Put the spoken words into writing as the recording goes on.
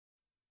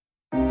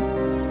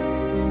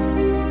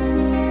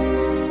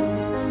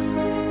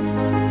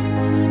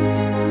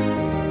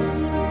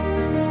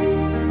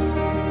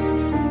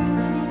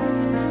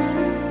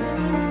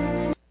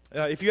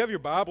If you have your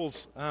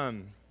Bibles,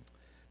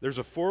 there's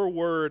a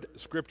 4-word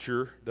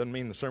scripture. Doesn't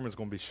mean the sermon's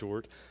going to be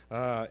short.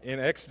 In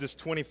Exodus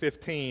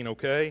 20:15,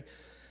 okay?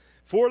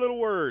 4 little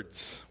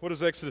words. What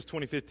does Exodus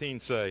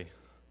 20:15 say?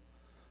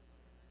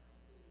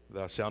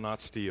 Thou shalt not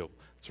steal.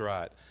 That's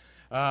right.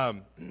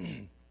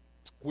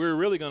 We're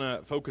really going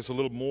to focus a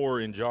little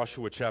more in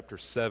Joshua chapter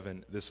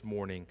 7 this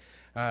morning.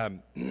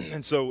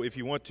 And so if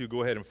you want to,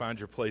 go ahead and find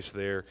your place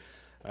there.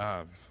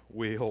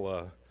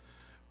 We'll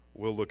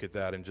look at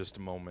that in just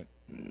a moment.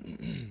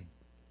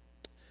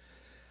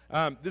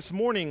 This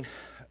morning,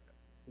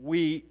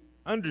 we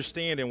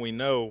understand and we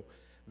know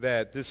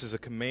that this is a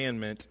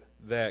commandment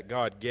that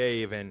God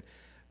gave, and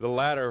the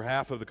latter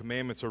half of the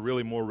commandments are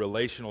really more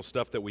relational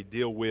stuff that we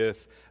deal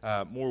with,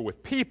 more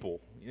with people.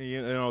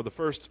 You know, the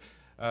first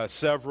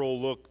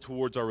several look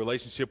towards our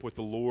relationship with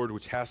the Lord,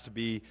 which has to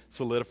be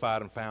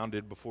solidified and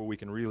founded before we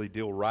can really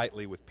deal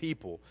rightly with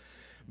people.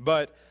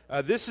 But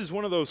this is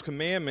one of those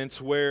commandments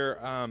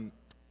where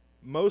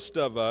most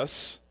of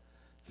us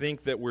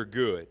think that we're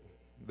good,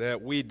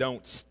 that we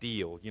don't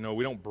steal. You know,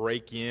 we don't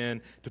break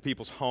in to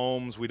people's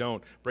homes. We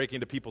don't break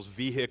into people's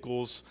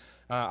vehicles.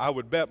 I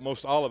would bet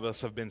most all of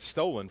us have been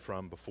stolen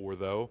from before,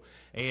 though,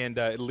 and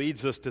it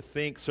leads us to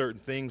think certain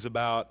things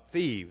about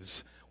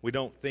thieves. We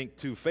don't think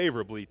too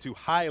favorably, too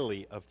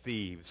highly of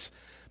thieves.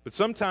 But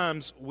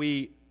sometimes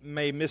we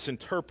may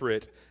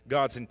misinterpret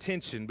God's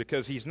intention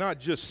because He's not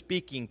just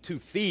speaking to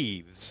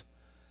thieves.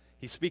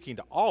 He's speaking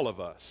to all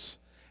of us.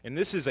 And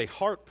this is a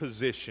heart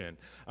position,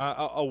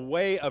 a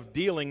way of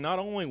dealing not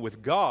only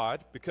with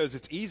God, because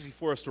it's easy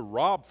for us to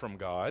rob from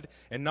God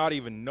and not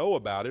even know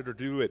about it or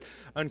do it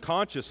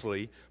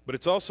unconsciously, but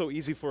it's also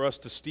easy for us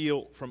to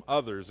steal from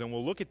others. And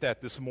we'll look at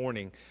that this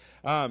morning.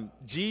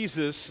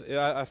 Jesus,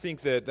 I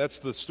think that's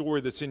the story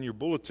that's in your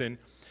bulletin,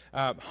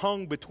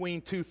 hung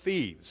between 2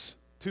 thieves,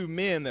 2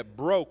 men that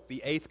broke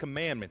the 8th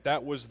commandment.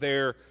 That was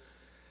their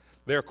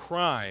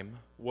crime,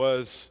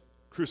 was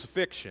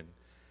crucifixion.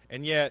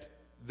 And yet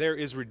there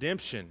is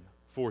redemption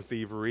for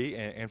thievery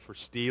and for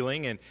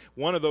stealing. And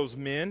one of those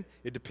men,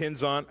 it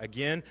depends on,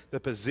 again, the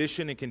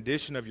position and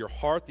condition of your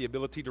heart, the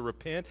ability to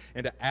repent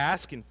and to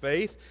ask in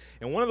faith.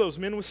 And one of those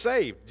men was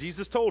saved.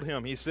 Jesus told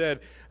him, He said,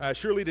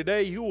 surely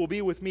today you will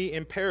be with me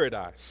in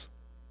paradise.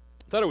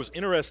 I thought it was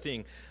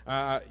interesting.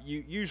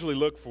 You usually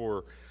look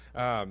for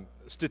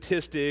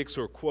statistics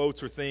or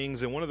quotes or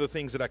things, and one of the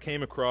things that I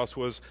came across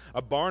was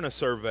a Barna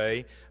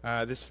survey,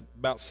 this is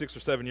about 6 or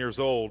 7 years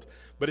old,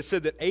 but it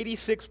said that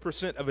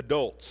 86% of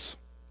adults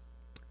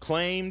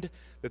claimed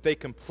that they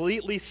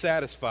completely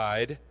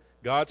satisfied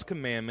God's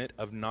commandment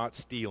of not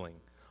stealing.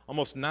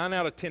 Almost 9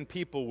 out of 10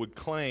 people would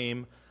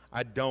claim,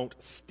 I don't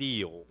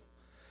steal.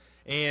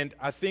 And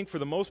I think for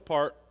the most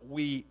part,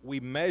 we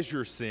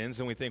measure sins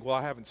and we think, well,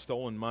 I haven't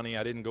stolen money,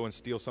 I didn't go and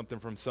steal something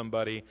from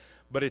somebody.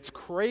 But it's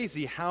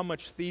crazy how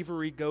much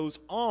thievery goes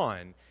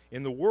on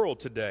in the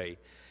world today.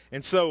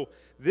 And so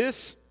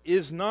this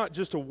is not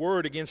just a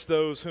word against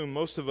those whom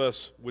most of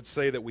us would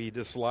say that we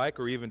dislike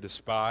or even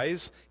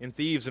despise in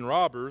thieves and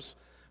robbers,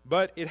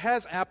 but it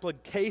has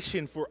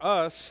application for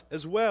us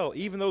as well,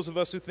 even those of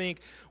us who think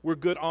we're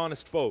good,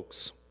 honest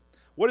folks.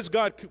 What is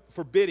God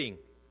forbidding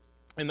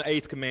in the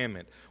 8th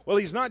commandment? Well,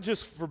 He's not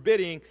just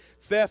forbidding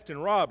theft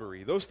and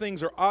robbery. Those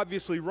things are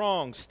obviously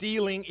wrong.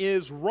 Stealing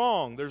is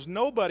wrong. There's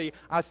nobody,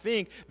 I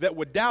think, that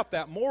would doubt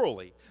that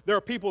morally. There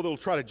are people that will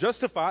try to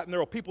justify it, and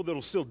there are people that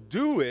will still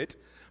do it,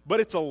 but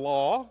it's a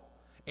law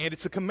and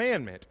it's a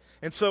commandment.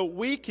 And so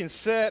we can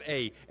set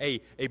a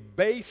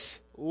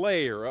base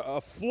layer,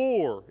 a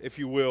floor, if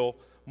you will,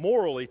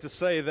 morally to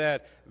say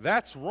that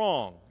that's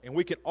wrong, and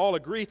we can all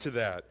agree to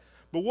that.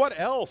 But what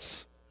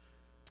else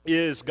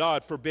is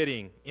God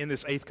forbidding in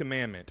this 8th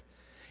commandment?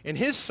 In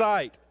His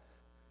sight,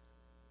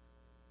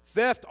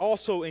 theft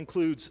also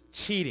includes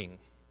cheating.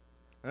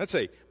 And that's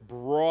a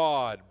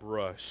broad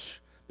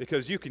brush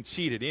because you can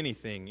cheat at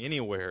anything,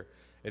 anywhere,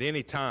 at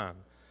any time.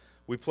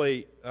 We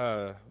play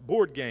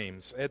board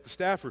games at the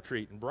staff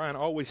retreat, and Brian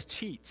always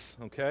cheats,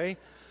 okay?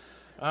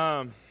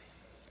 I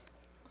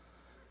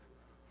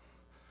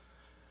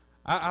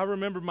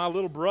remember my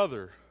little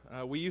brother.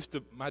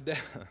 My dad...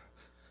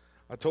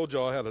 I told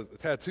y'all I had a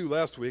tattoo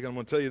last week. I'm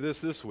going to tell you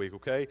this week,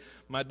 okay?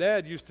 My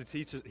dad used to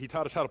he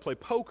taught us how to play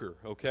poker,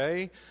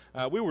 okay?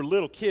 We were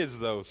little kids,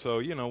 though, so,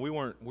 you know, we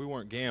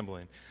weren't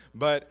gambling.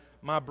 But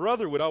my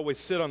brother would always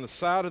sit on the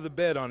side of the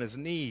bed on his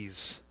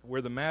knees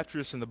where the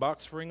mattress and the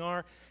box spring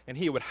are, and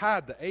he would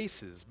hide the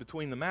aces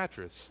between the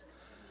mattress.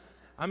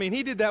 I mean,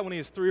 he did that when he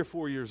was 3 or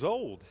 4 years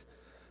old.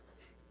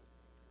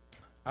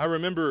 I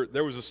remember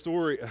there was a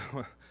story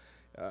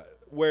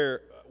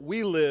where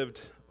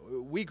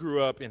we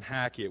grew up in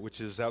Hackett,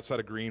 which is outside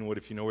of Greenwood,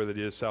 if you know where that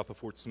is, south of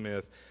Fort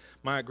Smith.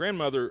 My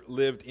grandmother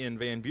lived in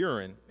Van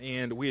Buren,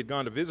 and we had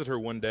gone to visit her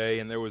one day,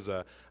 and there was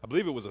I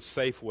believe it was a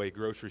Safeway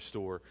grocery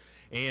store.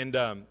 And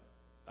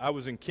I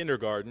was in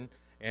kindergarten,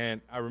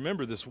 and I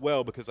remember this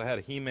well because I had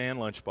a He-Man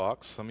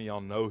lunchbox. Some of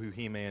y'all know who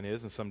He-Man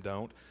is, and some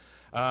don't.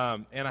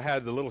 And I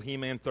had the little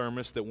He-Man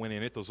thermos that went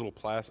in it, those little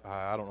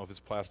I don't know if it's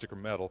plastic or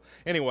metal.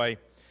 Anyway,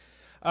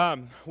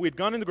 We had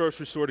gone in the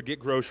grocery store to get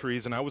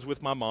groceries, and I was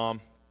with my mom,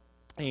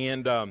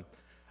 and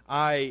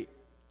I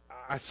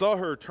saw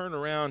her turn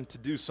around to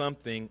do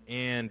something,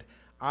 and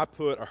I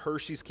put a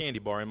Hershey's candy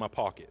bar in my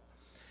pocket.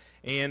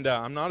 And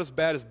I'm not as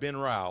bad as Ben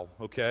Ryle,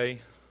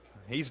 okay?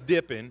 He's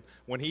dipping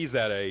when he's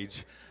that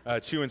age,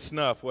 chewing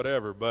snuff,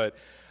 whatever. But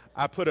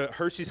I put a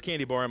Hershey's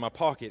candy bar in my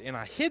pocket, and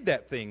I hid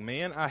that thing,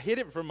 man. I hid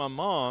it from my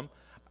mom,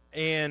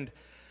 and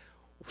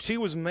she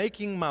was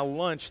making my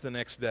lunch the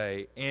next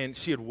day, and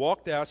she had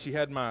walked out. She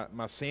had my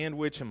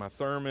sandwich and my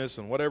thermos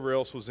and whatever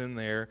else was in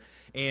there,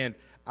 and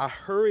I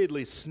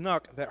hurriedly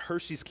snuck that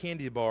Hershey's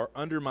candy bar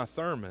under my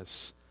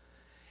thermos,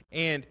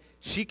 and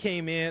she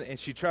came in and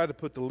she tried to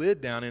put the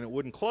lid down and it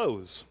wouldn't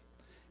close.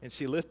 And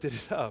she lifted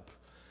it up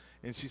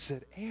and she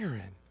said,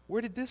 "Aaron,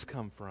 where did this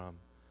come from?"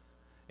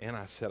 And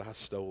I said, "I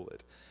stole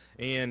it."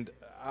 And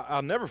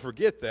I'll never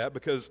forget that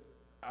because,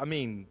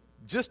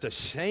 just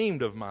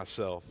ashamed of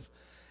myself.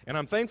 And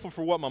I'm thankful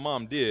for what my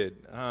mom did.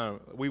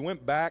 We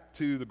went back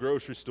to the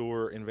grocery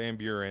store in Van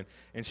Buren,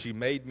 and she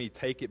made me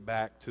take it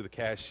back to the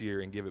cashier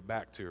and give it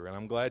back to her. And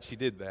I'm glad she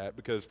did that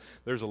because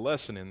there's a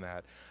lesson in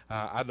that.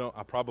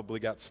 I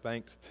probably got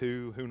spanked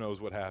too. Who knows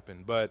what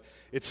happened? But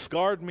it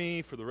scarred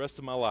me for the rest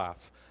of my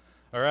life.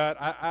 All right,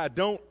 I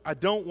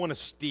don't want to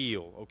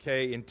steal,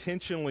 okay,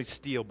 intentionally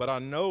steal, but I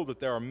know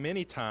that there are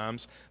many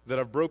times that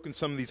I've broken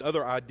some of these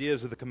other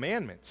ideas of the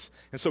commandments.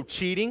 And so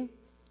cheating,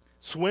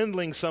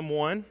 swindling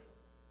someone,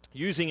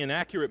 using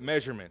inaccurate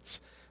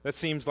measurements. That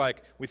seems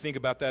like we think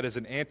about that as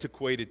an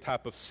antiquated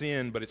type of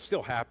sin, but it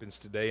still happens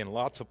today in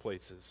lots of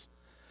places.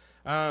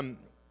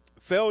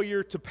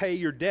 Failure to pay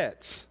your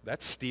debts.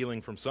 That's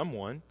stealing from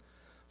someone.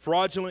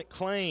 Fraudulent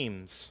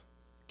claims.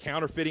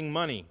 Counterfeiting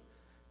money.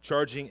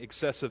 Charging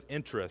excessive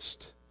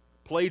interest.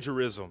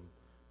 Plagiarism.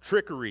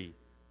 Trickery.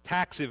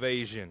 Tax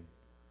evasion.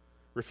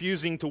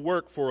 Refusing to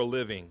work for a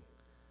living.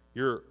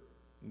 You're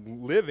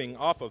living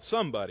off of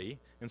somebody,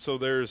 and so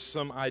there's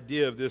some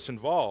idea of this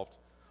involved.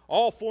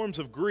 All forms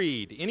of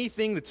greed,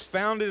 anything that's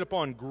founded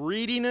upon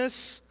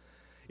greediness,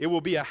 it will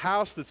be a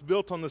house that's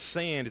built on the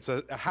sand. It's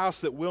a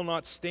house that will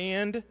not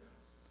stand.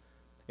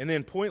 And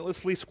then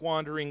pointlessly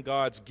squandering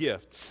God's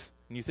gifts.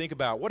 And you think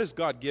about, what has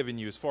God given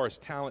you as far as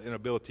talent and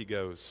ability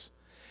goes?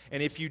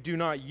 And if you do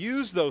not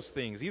use those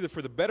things, either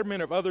for the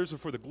betterment of others or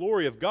for the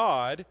glory of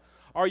God,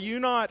 are you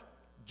not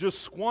just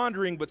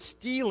squandering but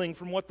stealing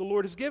from what the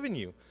Lord has given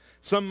you?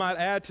 Some might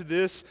add to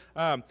this,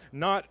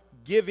 not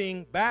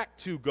giving back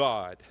to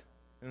God,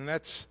 and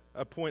that's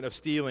a point of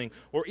stealing.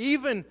 Or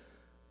even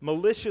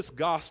malicious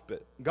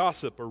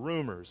gossip or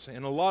rumors,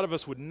 and a lot of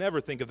us would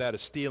never think of that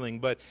as stealing,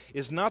 but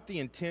is not the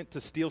intent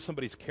to steal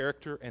somebody's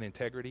character and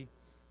integrity?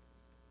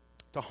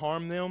 To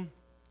harm them,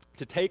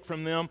 to take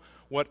from them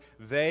what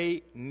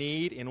they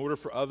need in order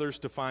for others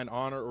to find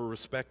honor or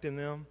respect in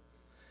them?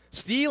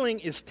 Stealing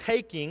is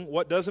taking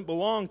what doesn't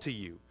belong to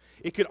you.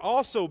 It could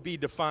also be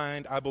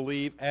defined, I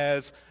believe,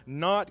 as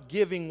not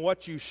giving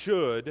what you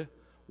should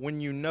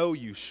when you know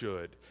you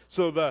should.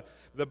 So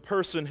the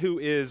person who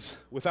is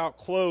without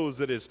clothes,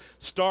 that is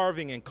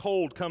starving and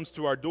cold, comes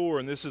to our door,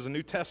 and this is a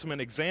New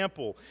Testament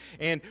example.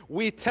 And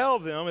we tell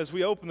them as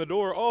we open the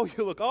door, "Oh,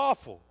 you look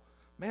awful.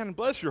 Man,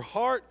 bless your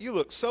heart, you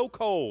look so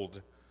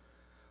cold.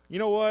 You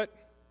know what?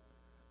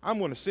 I'm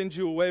going to send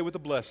you away with a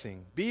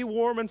blessing. Be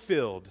warm and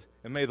filled,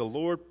 and may the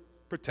Lord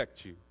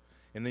protect you."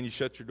 And then you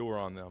shut your door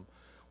on them.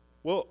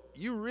 Well,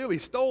 you really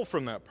stole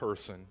from that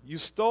person. You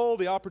stole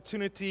the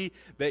opportunity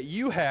that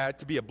you had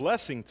to be a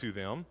blessing to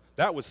them.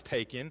 That was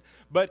taken.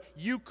 But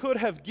you could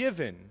have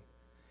given.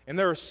 And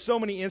there are so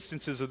many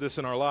instances of this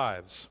in our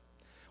lives.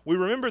 We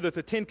remember that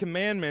the Ten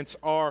Commandments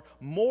are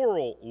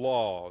moral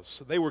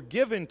laws. They were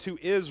given to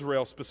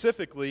Israel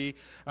specifically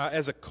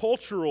as a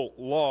cultural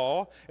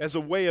law, as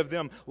a way of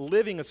them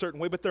living a certain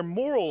way, but they're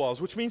moral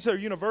laws, which means they're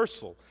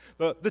universal.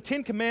 The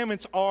Ten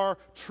Commandments are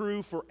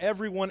true for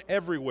everyone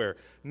everywhere,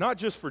 not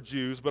just for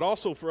Jews, but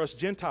also for us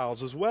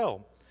Gentiles as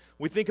well.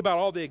 We think about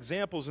all the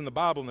examples in the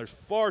Bible, and there's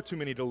far too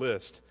many to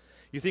list.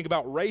 You think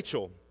about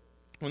Rachel.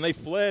 When they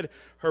fled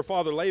her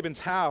father Laban's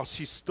house,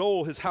 she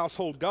stole his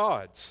household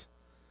gods.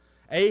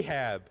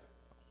 Ahab,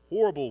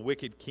 horrible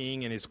wicked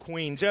king, and his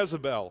queen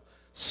Jezebel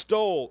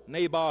stole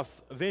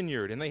Naboth's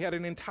vineyard, and they had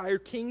an entire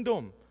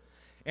kingdom.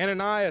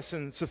 Ananias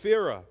and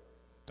Sapphira,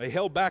 they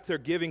held back their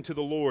giving to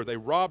the Lord. They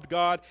robbed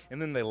God,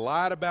 and then they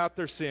lied about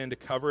their sin to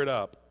cover it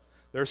up.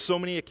 There are so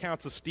many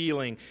accounts of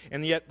stealing,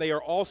 and yet they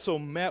are also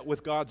met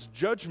with God's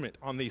judgment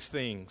on these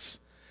things.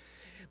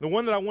 The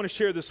one that I want to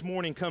share this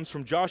morning comes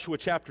from Joshua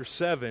chapter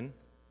 7.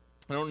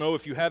 I don't know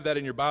if you have that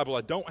in your Bible.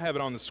 I don't have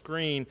it on the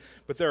screen,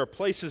 but there are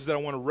places that I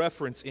want to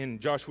reference in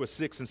Joshua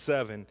 6 and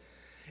 7.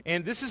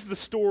 And this is the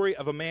story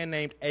of a man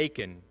named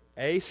Achan,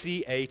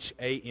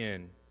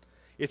 Achan.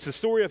 It's the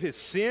story of his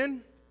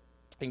sin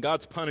and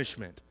God's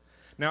punishment.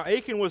 Now,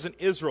 Achan was an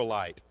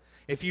Israelite.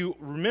 If you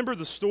remember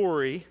the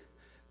story,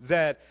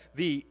 that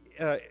the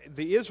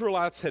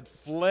Israelites had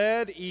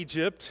fled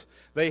Egypt.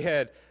 They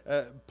had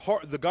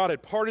God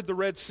had parted the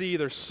Red Sea.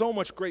 There's so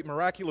much great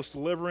miraculous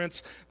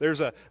deliverance.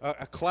 There's a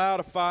cloud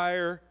of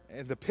fire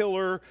and the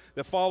pillar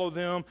that follow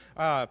them.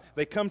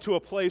 They come to a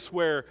place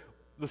where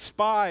the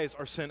spies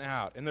are sent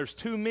out, and there's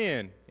two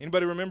men.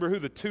 Anybody remember who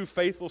the two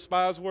faithful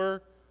spies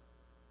were?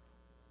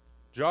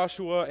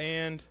 Joshua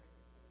and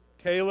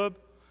Caleb.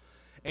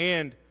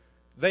 And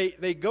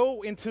they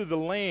go into the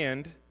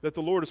land that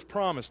the Lord has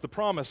promised, the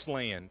promised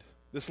land,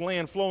 this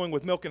land flowing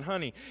with milk and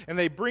honey. And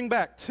they bring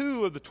back,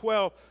 2 of the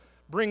 12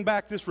 bring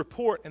back this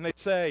report, and they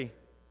say,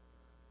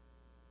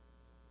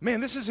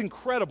 man, this is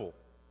incredible.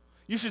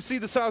 You should see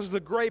the size of the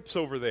grapes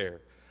over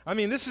there. I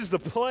mean, this is the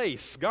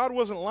place. God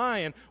wasn't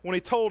lying when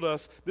he told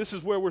us this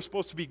is where we're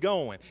supposed to be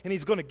going, and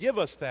he's going to give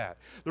us that.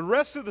 The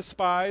rest of the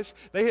spies,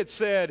 they had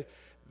said,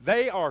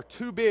 they are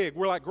too big.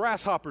 We're like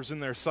grasshoppers in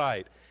their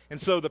sight. And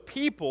so the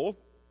people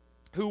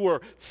who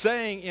were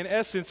saying, in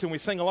essence, and we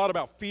sang a lot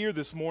about fear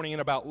this morning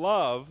and about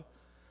love,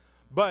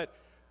 but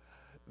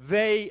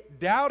they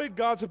doubted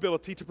God's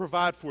ability to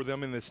provide for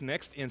them in this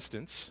next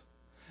instance.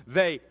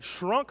 They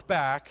shrunk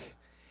back,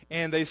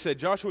 and they said,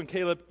 Joshua and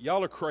Caleb,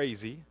 y'all are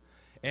crazy,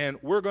 and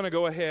we're going to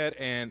go ahead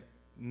and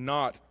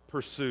not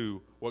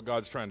pursue what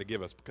God's trying to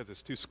give us because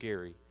it's too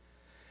scary.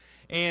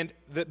 And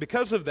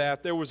because of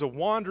that, there was a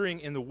wandering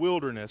in the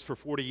wilderness for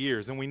 40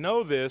 years. And we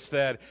know this,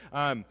 that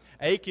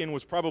Achan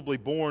was probably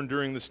born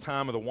during this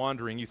time of the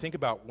wandering. You think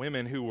about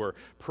women who were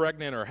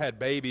pregnant or had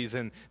babies,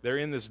 and they're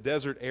in this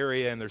desert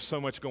area, and there's so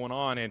much going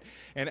on. And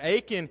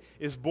Achan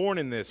is born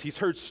in this. He's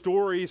heard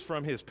stories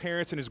from his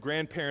parents and his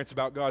grandparents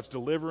about God's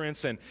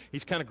deliverance, and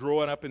he's kind of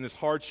growing up in this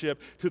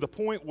hardship to the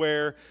point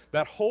where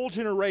that whole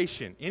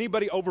generation,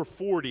 anybody over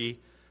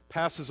 40,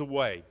 passes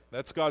away.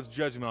 That's God's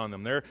judgment on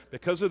them.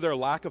 Because of their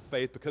lack of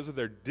faith, because of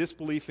their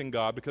disbelief in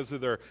God, because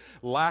of their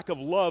lack of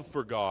love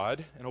for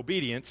God and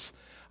obedience,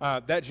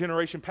 that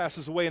generation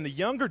passes away, and the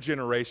younger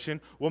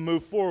generation will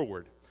move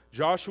forward.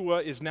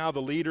 Joshua is now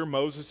the leader.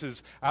 Moses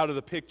is out of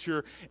the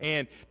picture,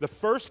 and the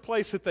first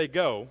place that they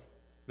go,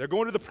 they're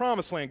going to the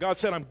promised land. God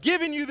said, I'm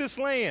giving you this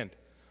land.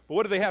 But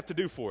what do they have to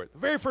do for it? The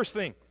very first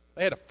thing,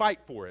 they had to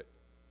fight for it.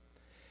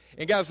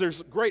 And guys,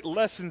 there's great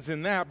lessons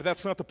in that, but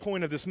that's not the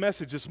point of this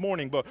message this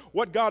morning. But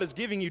what God is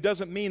giving you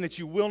doesn't mean that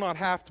you will not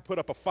have to put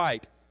up a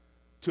fight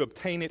to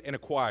obtain it and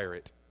acquire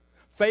it.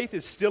 Faith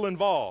is still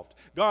involved.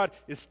 God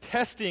is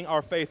testing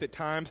our faith at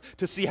times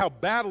to see how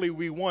badly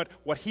we want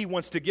what he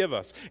wants to give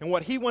us. And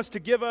what he wants to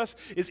give us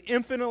is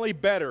infinitely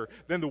better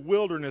than the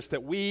wilderness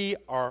that we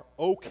are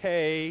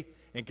okay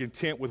and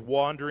content with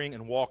wandering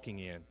and walking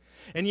in.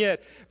 And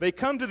yet, they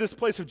come to this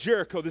place of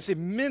Jericho, this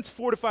immense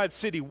fortified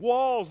city,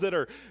 walls that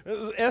are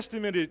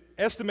estimated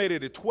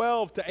at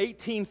 12 to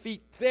 18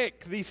 feet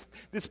thick.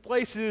 This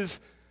place is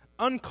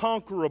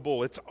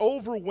unconquerable. It's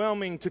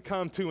overwhelming to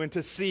come to and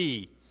to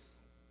see.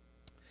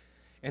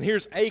 And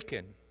here's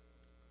Achan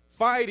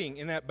fighting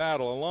in that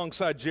battle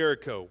alongside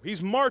Jericho.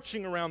 He's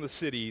marching around the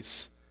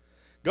cities.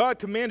 God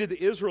commanded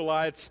the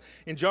Israelites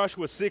in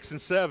Joshua 6 and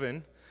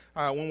 7,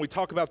 when we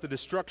talk about the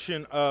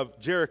destruction of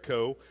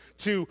Jericho,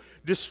 to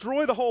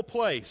destroy the whole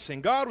place.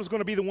 And God was going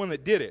to be the one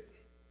that did it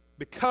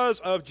because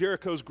of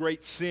Jericho's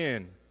great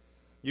sin.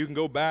 You can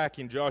go back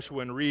in Joshua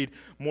and read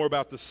more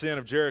about the sin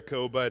of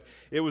Jericho, but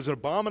it was an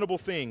abominable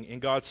thing in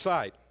God's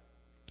sight.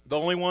 The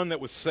only one that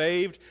was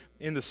saved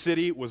in the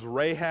city was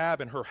Rahab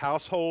and her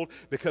household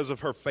because of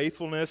her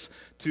faithfulness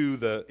to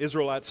the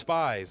Israelite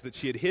spies that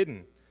she had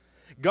hidden.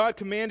 God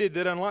commanded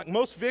that unlike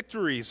most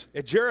victories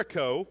at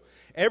Jericho,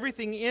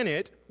 everything in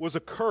it was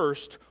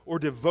accursed or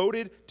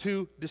devoted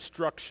to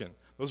destruction.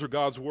 Those are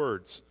God's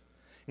words.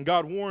 And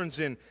God warns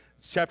in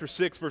chapter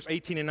 6, verse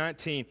 18 and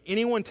 19,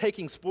 anyone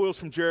taking spoils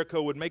from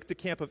Jericho would make the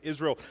camp of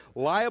Israel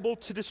liable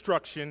to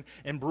destruction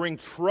and bring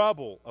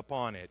trouble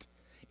upon it.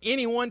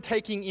 Anyone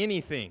taking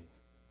anything.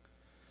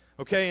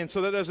 Okay, and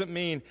so that doesn't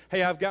mean,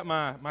 hey, I've got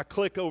my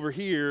clique over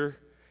here,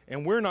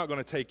 and we're not going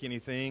to take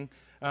anything.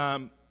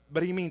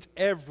 But he means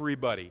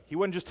everybody. He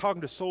wasn't just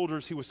talking to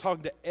soldiers. He was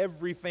talking to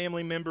every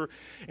family member.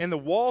 And the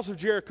walls of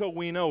Jericho,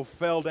 we know,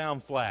 fell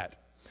down flat.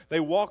 They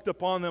walked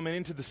upon them and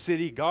into the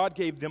city. God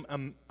gave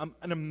them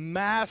a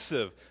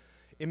massive,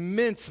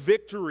 immense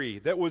victory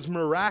that was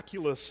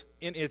miraculous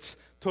in its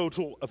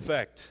total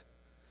effect.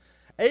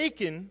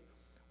 Achan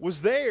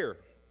was there.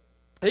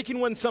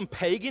 Achan wasn't some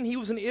pagan. He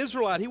was an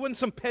Israelite. He wasn't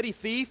some petty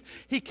thief.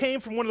 He came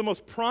from one of the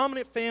most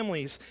prominent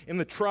families in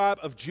the tribe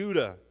of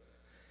Judah.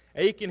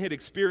 Achan had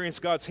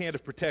experienced God's hand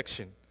of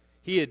protection.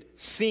 He had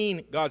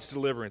seen God's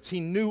deliverance.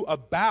 He knew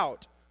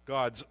about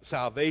God's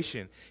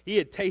salvation. He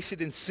had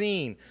tasted and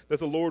seen that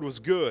the Lord was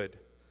good.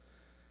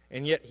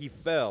 And yet he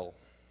fell.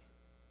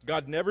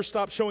 God never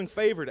stopped showing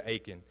favor to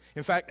Achan.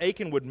 In fact,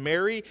 Achan would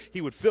marry.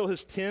 He would fill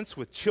his tents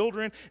with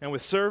children and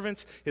with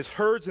servants. His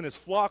herds and his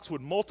flocks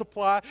would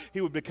multiply.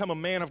 He would become a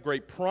man of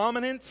great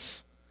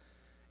prominence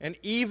and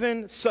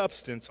even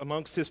substance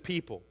amongst his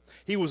people.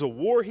 He was a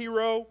war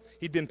hero.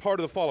 He'd been part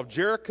of the fall of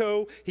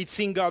Jericho. He'd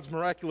seen God's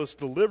miraculous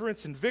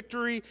deliverance and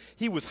victory.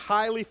 He was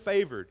highly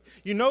favored.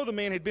 You know, the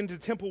man had been to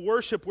temple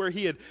worship where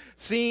he had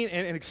seen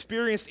and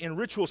experienced in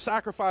ritual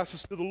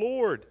sacrifices to the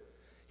Lord.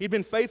 He'd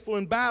been faithful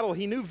in battle.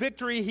 He knew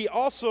victory. He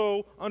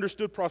also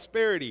understood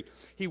prosperity.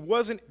 He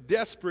wasn't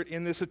desperate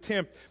in this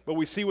attempt, but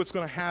we see what's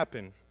going to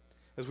happen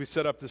as we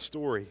set up this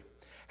story.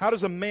 How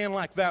does a man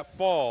like that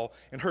fall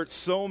and hurt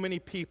so many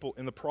people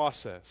in the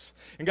process?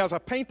 And guys, I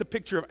paint the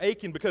picture of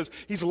Achan because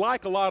he's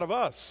like a lot of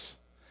us.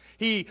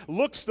 He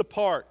looks the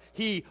part.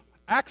 He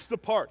acts the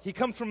part. He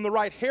comes from the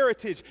right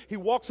heritage. He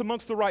walks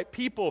amongst the right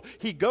people.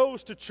 He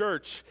goes to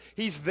church.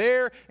 He's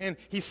there and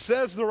he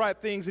says the right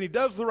things and he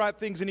does the right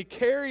things and he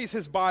carries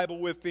his Bible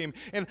with him.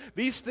 And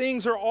these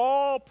things are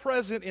all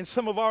present in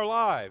some of our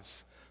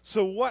lives.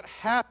 So what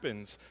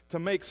happens to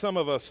make some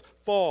of us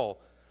fall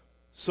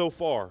so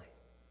far?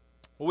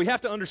 Well, we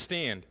have to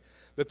understand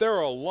that there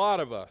are a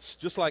lot of us,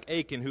 just like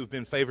Achan, who've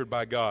been favored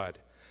by God,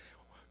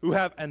 who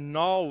have a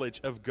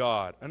knowledge of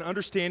God, an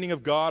understanding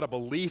of God, a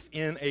belief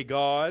in a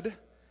God.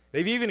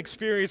 They've even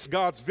experienced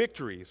God's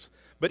victories.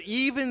 But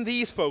even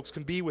these folks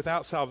can be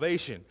without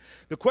salvation.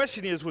 The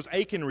question is, was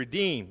Achan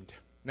redeemed?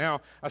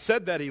 Now, I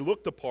said that he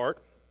looked the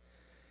part.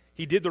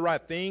 He did the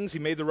right things. He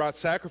made the right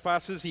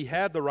sacrifices. He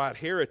had the right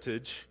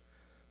heritage.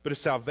 But his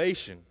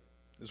salvation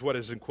is what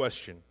is in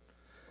question.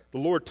 The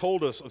Lord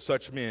told us of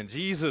such men.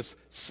 Jesus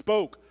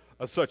spoke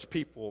of such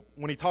people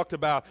when he talked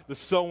about the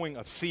sowing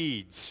of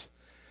seeds.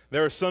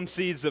 There are some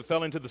seeds that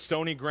fell into the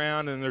stony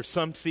ground, and there's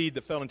some seed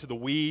that fell into the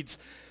weeds.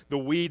 The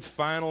weeds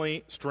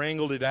finally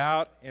strangled it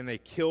out, and they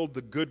killed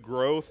the good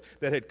growth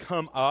that had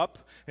come up.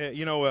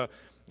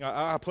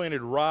 I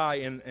planted rye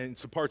in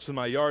some parts of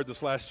my yard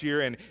this last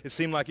year, and it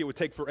seemed like it would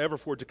take forever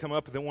for it to come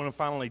up, but then when it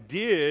finally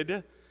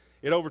did,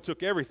 it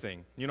overtook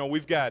everything.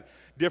 We've got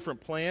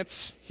different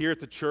plants here at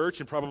the church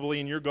and probably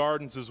in your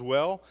gardens as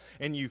well.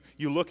 And you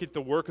look at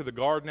the work of the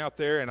garden out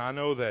there, and I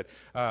know that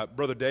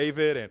Brother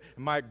David and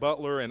Mike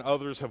Butler and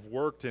others have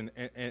worked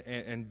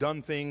and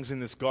done things in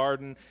this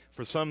garden.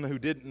 For some who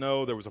didn't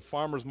know, there was a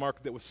farmer's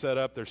market that was set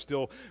up. There's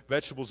still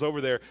vegetables over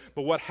there.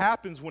 But what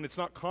happens when it's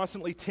not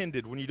constantly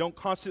tended, when you don't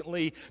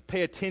constantly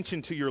pay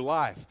attention to your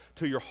life,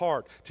 to your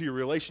heart, to your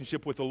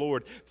relationship with the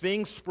Lord,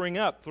 things spring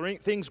up,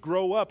 things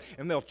grow up,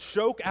 and they'll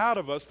choke out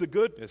of us the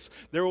goodness.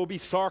 There will be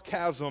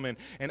sarcasm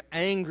and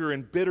anger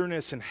and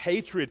bitterness and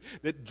hatred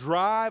that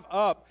drive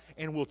up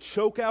and will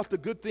choke out the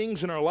good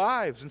things in our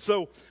lives. And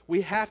so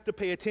we have to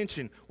pay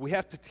attention. We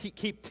have to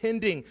keep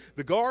tending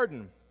the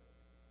garden.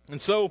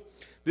 And so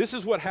this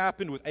is what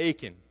happened with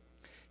Achan.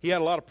 He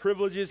had a lot of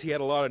privileges. He had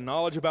a lot of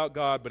knowledge about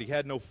God, but he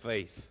had no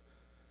faith.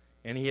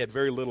 And he had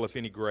very little, if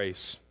any,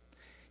 grace.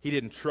 He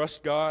didn't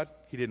trust God.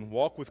 He didn't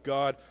walk with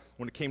God.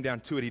 When it came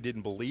down to it, he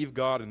didn't believe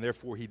God, and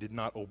therefore he did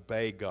not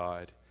obey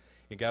God.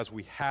 And guys,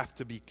 we have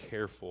to be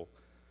careful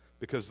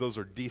because those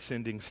are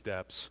descending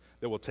steps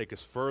that will take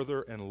us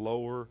further and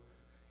lower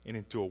and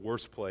into a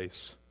worse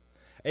place.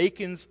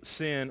 Achan's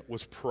sin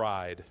was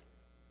pride.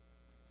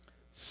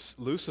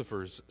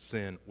 Lucifer's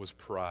sin was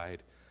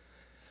pride.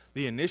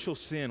 The initial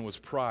sin was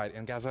pride.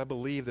 And guys, I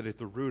believe that at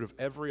the root of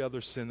every other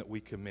sin that we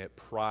commit,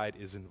 pride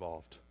is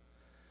involved.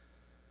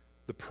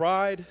 The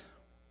pride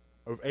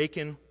of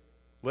Achan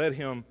led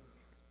him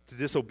to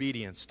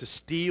disobedience, to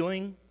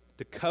stealing,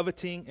 to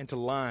coveting, and to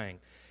lying.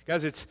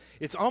 Guys,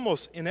 it's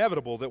almost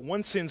inevitable that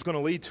one sin's going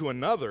to lead to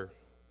another,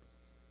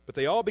 but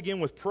they all begin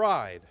with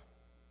pride.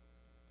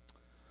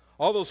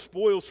 All those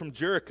spoils from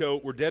Jericho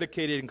were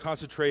dedicated and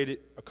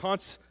consecrated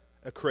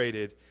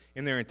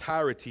in their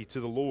entirety to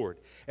the Lord.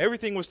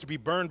 Everything was to be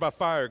burned by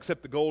fire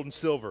except the gold and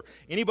silver.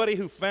 Anybody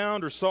who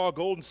found or saw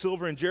gold and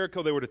silver in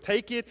Jericho, they were to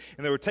take it,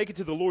 and they were to take it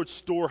to the Lord's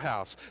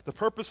storehouse. The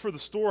purpose for the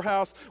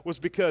storehouse was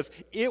because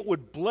it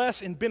would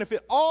bless and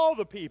benefit all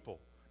the people,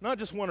 not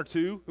just one or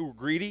two who were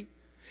greedy.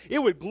 It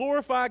would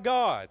glorify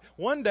God.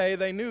 One day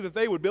they knew that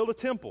they would build a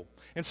temple.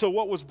 And so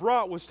what was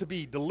brought was to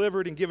be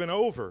delivered and given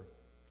over.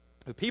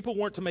 The people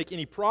weren't to make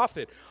any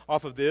profit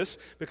off of this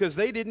because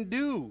they didn't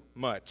do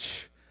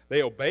much.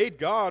 They obeyed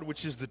God,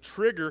 which is the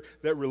trigger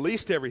that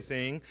released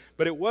everything,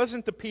 but it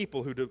wasn't the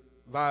people who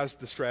devised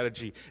the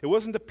strategy. It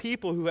wasn't the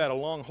people who had a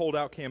long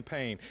holdout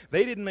campaign.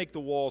 They didn't make the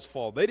walls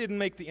fall. They didn't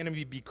make the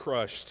enemy be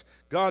crushed.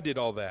 God did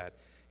all that,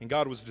 and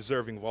God was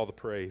deserving of all the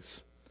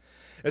praise.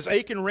 As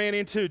Achan ran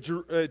into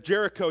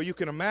Jericho, you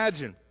can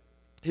imagine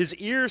his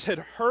ears had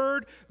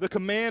heard the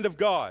command of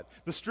God,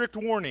 the strict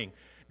warning,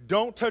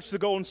 don't touch the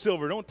gold and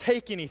silver, don't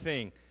take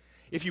anything.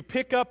 If you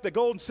pick up the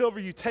gold and silver,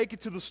 you take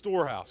it to the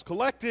storehouse.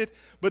 Collect it,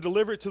 but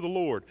deliver it to the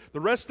Lord. The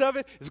rest of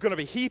it is going to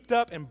be heaped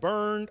up and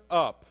burned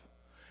up.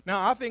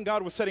 Now, I think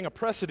God was setting a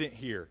precedent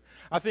here.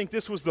 I think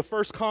this was the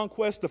first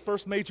conquest, the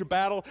first major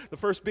battle, the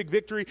first big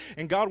victory,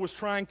 and God was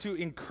trying to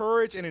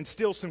encourage and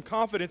instill some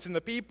confidence in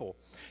the people.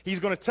 He's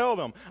going to tell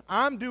them,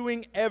 I'm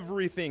doing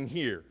everything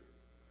here.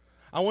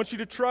 I want you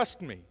to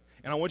trust me,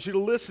 and I want you to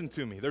listen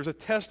to me. There's a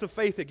test of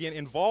faith again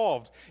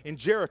involved in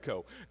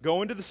Jericho.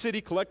 Go into the city,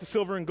 collect the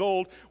silver and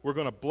gold. We're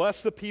going to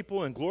bless the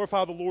people and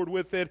glorify the Lord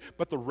with it,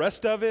 but the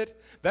rest of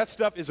it, that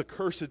stuff is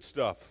accursed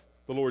stuff,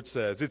 the Lord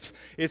says.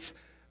 It's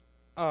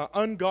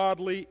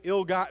ungodly,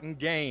 ill-gotten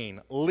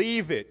gain.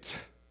 Leave it.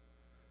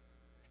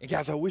 And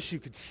guys, I wish you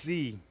could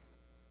see.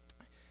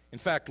 In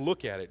fact,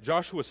 look at it.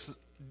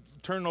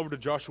 Turn over to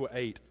Joshua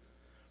 8.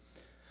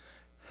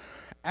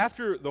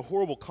 after the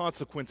horrible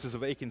consequences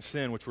of Achan's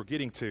sin, which we're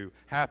getting to,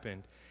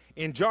 happened,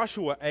 in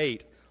Joshua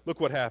 8, look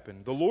what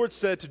happened. The Lord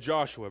said to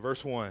Joshua,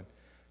 verse 1,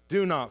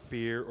 "Do not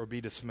fear or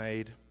be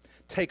dismayed.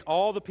 Take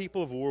all the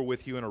people of war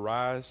with you and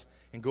arise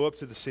and go up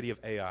to the city of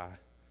Ai.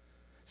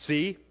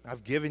 See,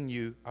 I've given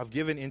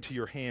into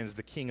your hands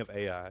the king of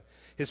Ai,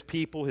 his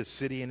people, his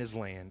city, and his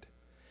land.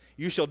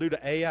 You shall do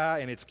to Ai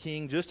and its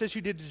king just as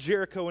you did to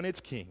Jericho and its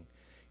king.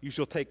 You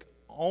shall take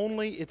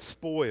only its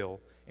spoil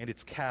and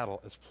its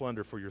cattle as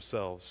plunder for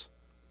yourselves."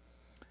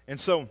 And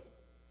so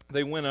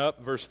they went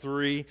up, verse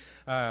 3,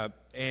 to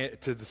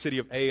the city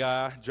of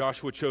Ai.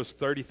 Joshua chose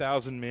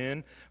 30,000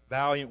 men,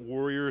 valiant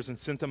warriors, and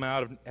sent them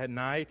out at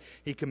night.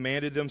 He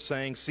commanded them,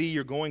 saying, "See,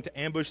 you're going to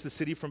ambush the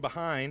city from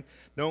behind.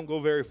 Don't go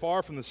very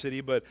far from the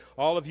city, but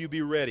all of you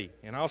be ready.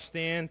 And I'll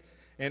stand,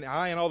 and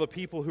I and all the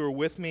people who are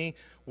with me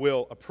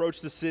will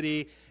approach the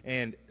city,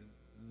 and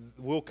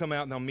we'll come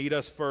out and they'll meet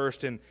us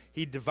first." And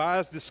he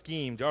devised this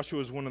scheme. Joshua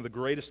is one of the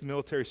greatest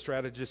military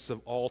strategists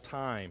of all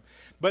time.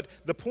 But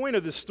the point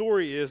of this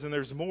story is, and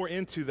there's more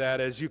into that,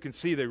 as you can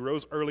see, they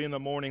rose early in the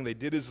morning, they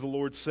did as the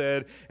Lord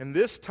said, and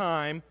this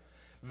time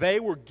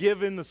they were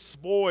given the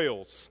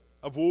spoils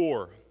of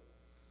war.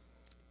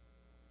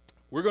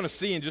 We're going to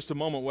see in just a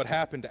moment what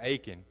happened to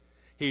Achan.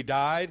 He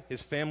died,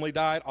 his family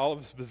died, all of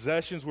his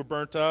possessions were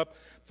burnt up.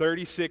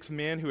 36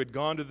 men who had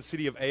gone to the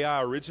city of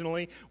Ai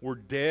originally were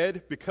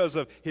dead because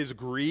of his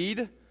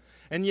greed.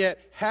 And yet,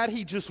 had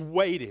he just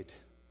waited,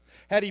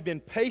 had he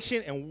been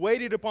patient and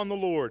waited upon the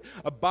Lord,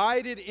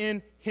 abided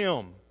in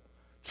him,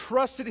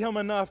 trusted him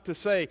enough to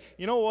say,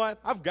 "You know what,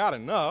 I've got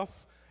enough.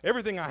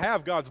 Everything I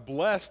have, God's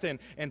blessed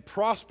and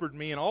prospered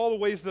me in all the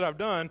ways that I've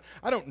done.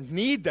 I don't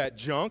need that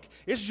junk.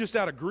 It's just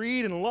out of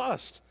greed and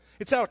lust.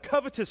 It's out of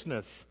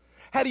covetousness."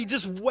 Had he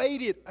just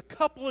waited a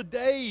couple of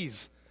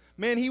days,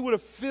 man, he would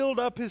have filled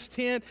up his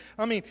tent.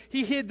 I mean,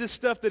 he hid this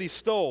stuff that he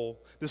stole,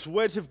 this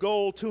wedge of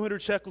gold,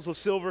 200 shekels of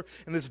silver,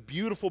 and this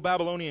beautiful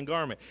Babylonian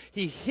garment.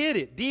 He hid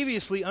it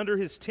deviously under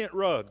his tent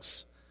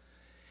rugs.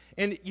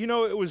 And, you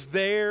know, it was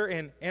there,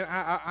 and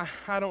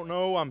I don't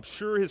know. I'm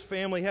sure his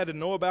family had to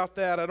know about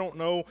that. I don't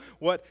know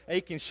what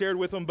Achan shared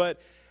with them,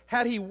 but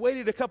had he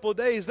waited a couple of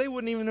days, they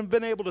wouldn't even have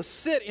been able to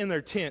sit in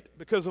their tent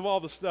because of all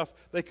the stuff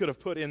they could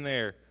have put in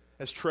there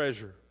as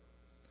treasure.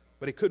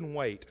 But he couldn't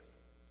wait.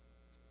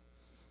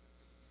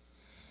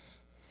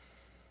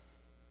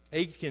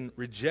 Achan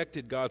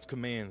rejected God's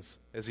commands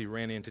as he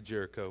ran into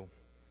Jericho.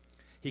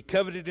 He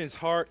coveted in his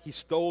heart. He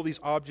stole these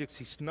objects.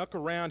 He snuck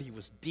around. He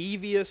was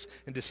devious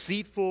and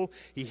deceitful.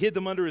 He hid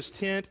them under his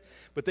tent,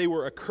 but they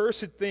were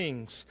accursed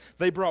things.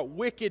 They brought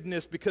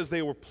wickedness because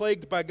they were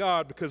plagued by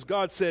God, because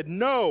God said,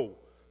 "No,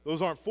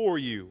 those aren't for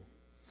you."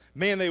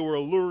 Man, they were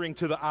alluring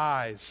to the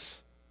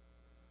eyes,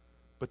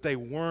 but they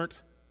weren't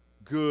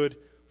good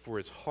for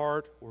his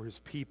heart or his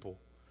people.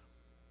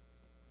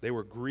 They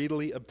were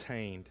greedily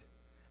obtained.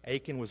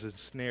 Achan was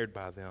ensnared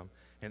by them,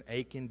 and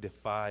Achan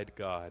defied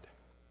God.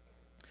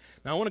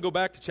 Now I want to go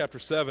back to chapter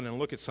 7 and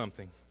look at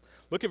something.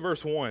 Look at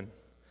verse 1.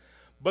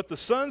 "But the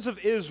sons of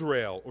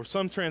Israel," or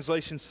some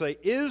translations say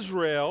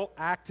Israel,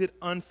 "acted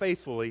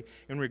unfaithfully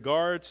in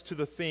regards to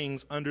the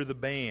things under the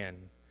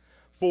ban.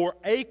 For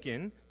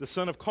Achan, the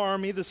son of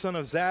Carmi, the son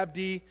of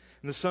Zabdi,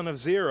 and the son of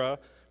Zerah,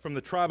 from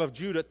the tribe of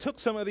Judah, took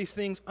some of these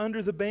things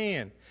under the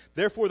ban.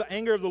 Therefore the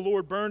anger of the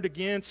Lord burned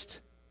against,"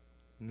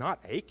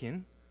 not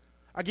Achan,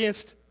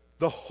 "against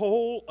the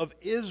whole of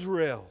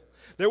Israel."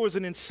 There was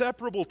an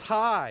inseparable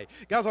tie.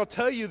 Guys, I'll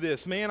tell you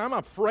this, man, I'm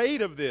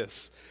afraid of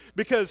this.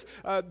 Because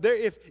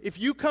if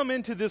you come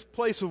into this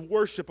place of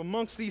worship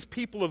amongst these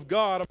people of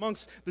God,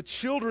 amongst the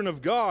children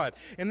of God,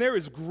 and there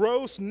is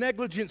gross,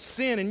 negligent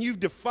sin, and you've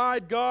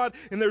defied God,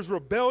 and there's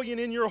rebellion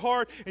in your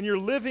heart, and you're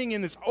living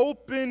in this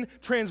open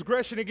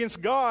transgression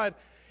against God,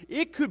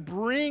 it could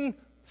bring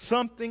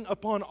something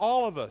upon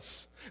all of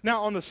us.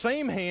 Now, on the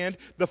same hand,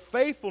 the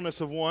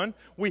faithfulness of one,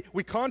 we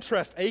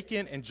contrast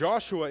Achan and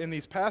Joshua in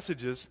these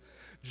passages.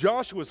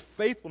 Joshua's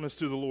faithfulness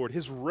to the Lord,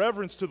 his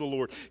reverence to the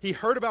Lord. He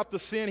heard about the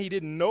sin, he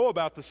didn't know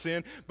about the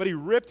sin, but he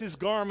ripped his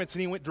garments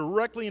and he went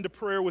directly into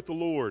prayer with the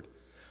Lord.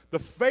 The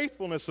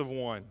faithfulness of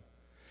one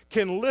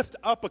can lift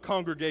up a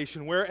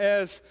congregation,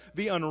 whereas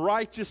the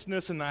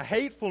unrighteousness and the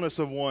hatefulness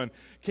of one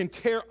can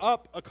tear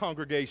up a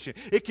congregation.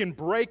 It can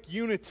break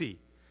unity.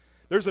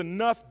 There's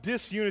enough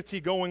disunity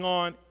going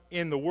on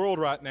in the world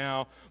right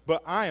now,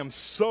 but I am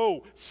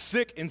so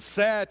sick and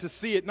sad to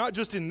see it, not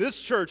just in this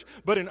church,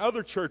 but in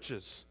other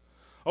churches.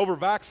 Over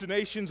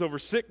vaccinations, over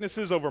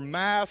sicknesses, over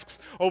masks,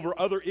 over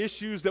other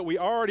issues that we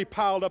already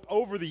piled up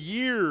over the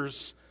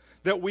years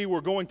that we were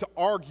going to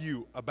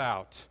argue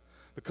about.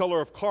 The color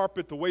of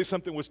carpet, the way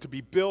something was to be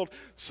built,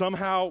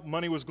 somehow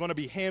money was going to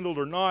be handled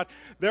or not.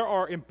 There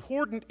are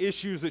important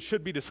issues that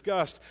should be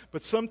discussed,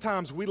 but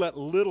sometimes we let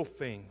little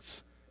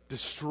things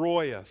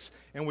destroy us,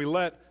 and we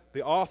let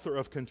the author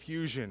of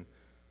confusion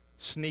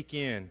sneak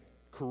in,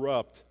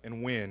 corrupt,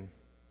 and win.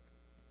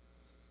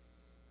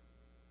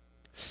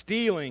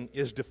 Stealing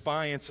is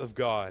defiance of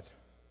God,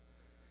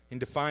 and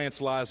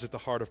defiance lies at the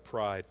heart of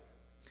pride.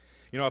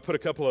 You know, I put a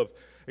couple of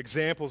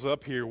examples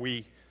up here.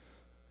 We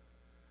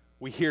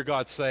we hear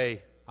God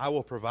say, I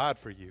will provide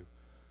for you.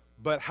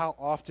 But how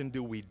often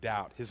do we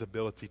doubt his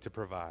ability to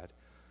provide?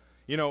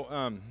 You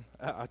know,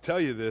 I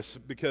tell you this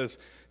because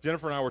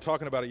Jennifer and I were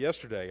talking about it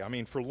yesterday. I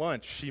mean, for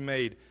lunch, she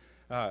made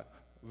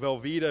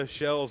Velveeta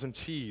shells and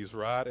cheese,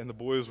 right? And the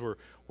boys were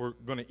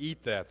going to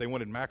eat that. They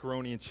wanted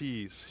macaroni and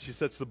cheese. She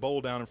sets the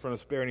bowl down in front of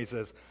Spare, and he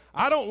says,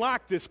 I don't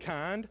like this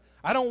kind.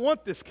 I don't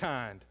want this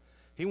kind.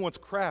 He wants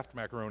Kraft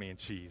macaroni and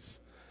cheese.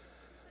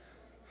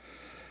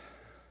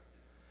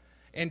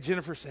 And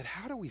Jennifer said,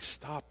 how do we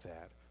stop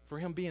that for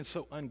him being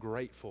so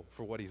ungrateful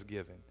for what he's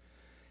given?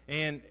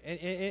 And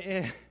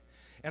I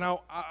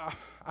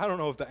don't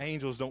know if the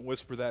angels don't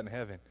whisper that in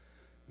heaven.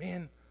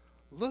 Man,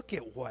 look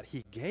at what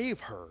he gave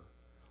her.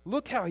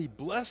 Look how he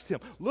blessed him.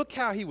 Look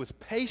how he was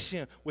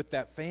patient with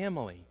that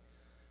family.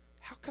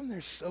 How come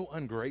they're so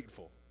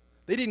ungrateful?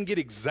 They didn't get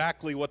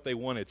exactly what they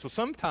wanted. So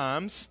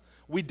sometimes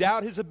we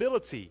doubt his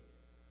ability.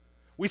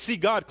 We see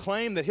God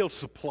claim that he'll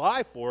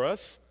supply for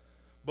us,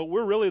 but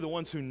we're really the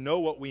ones who know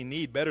what we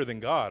need better than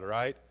God,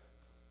 right?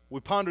 We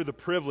ponder the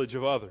privilege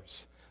of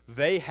others.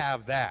 They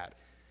have that.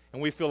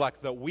 And we feel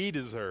like that we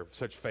deserve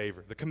such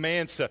favor. The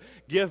commands to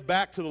give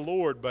back to the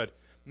Lord, but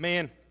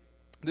man,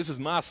 this is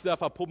my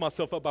stuff. I pulled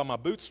myself up by my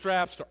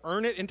bootstraps to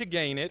earn it and to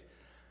gain it.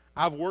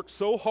 I've worked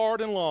so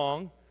hard and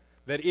long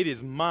that it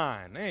is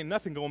mine. There ain't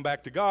nothing going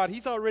back to God.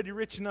 He's already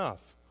rich enough.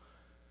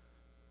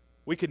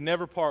 We could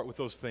never part with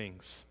those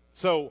things.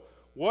 So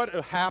what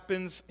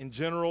happens in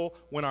general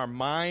when our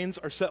minds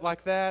are set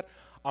like that?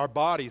 Our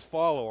bodies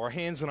follow. Our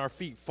hands and our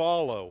feet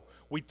follow.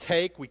 We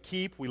take, we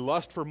keep, we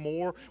lust for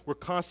more. We're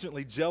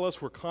constantly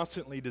jealous. We're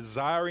constantly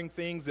desiring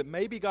things that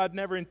maybe God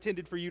never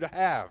intended for you to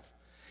have.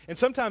 And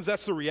sometimes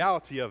that's the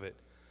reality of it.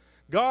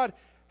 God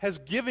has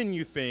given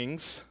you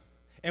things,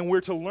 and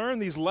we're to learn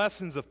these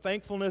lessons of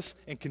thankfulness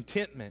and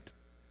contentment.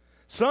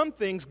 Some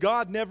things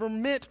God never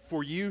meant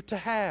for you to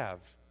have.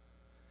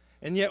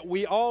 And yet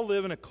we all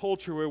live in a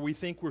culture where we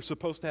think we're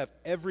supposed to have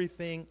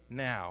everything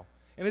now.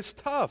 And it's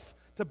tough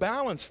to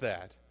balance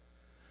that.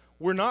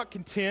 We're not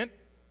content,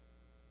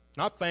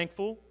 not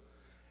thankful,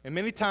 and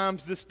many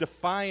times this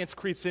defiance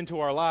creeps into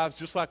our lives,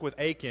 just like with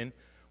Achan,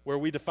 where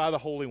we defy the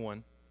Holy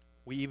One.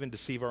 We even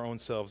deceive our own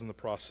selves in the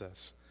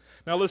process.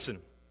 Now listen,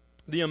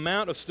 the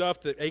amount of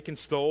stuff that Achan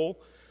stole,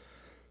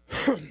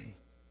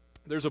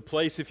 there's a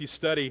place, if you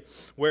study,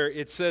 where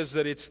it says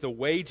that it's the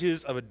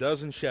wages of a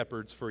dozen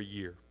shepherds for a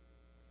year.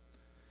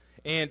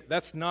 And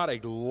that's not a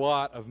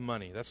lot of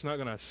money. That's not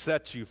going to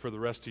set you for the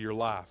rest of your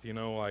life. You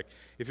know, like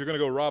if you're going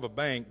to go rob a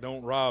bank,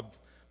 don't rob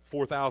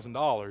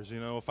 $4,000. You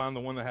know, find the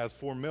one that has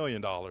 $4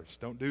 million.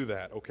 Don't do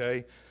that,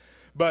 okay?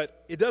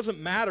 But it doesn't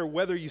matter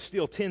whether you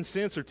steal 10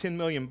 cents or 10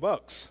 million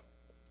bucks.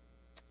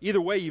 Either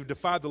way, you've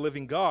defied the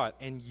living God,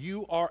 and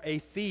you are a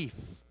thief.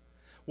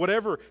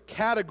 Whatever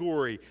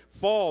category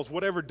falls,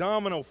 whatever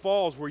domino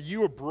falls where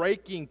you are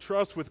breaking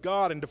trust with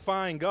God and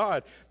defying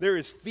God, there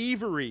is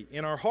thievery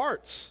in our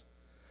hearts.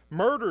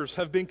 Murders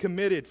have been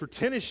committed for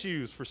tennis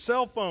shoes, for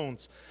cell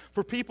phones,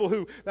 for people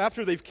who,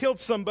 after they've killed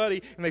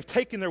somebody and they've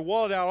taken their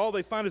wallet out, all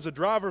they find is a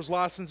driver's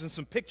license and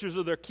some pictures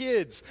of their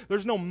kids.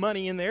 There's no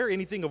money in there,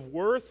 anything of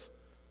worth.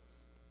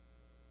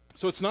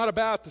 So it's not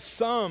about the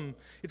sum,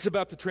 it's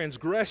about the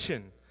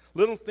transgression.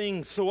 Little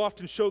things so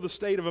often show the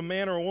state of a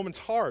man or a woman's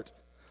heart.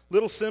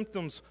 Little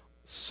symptoms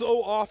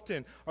so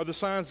often are the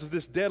signs of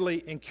this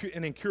deadly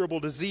and incurable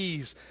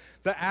disease.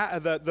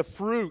 The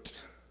fruit,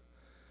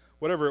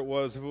 whatever it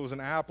was, if it was an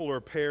apple or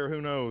a pear,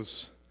 who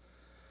knows?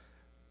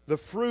 The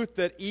fruit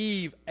that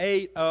Eve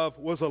ate of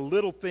was a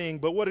little thing,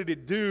 but what did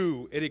it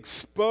do? It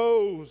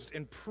exposed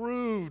and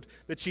proved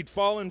that she'd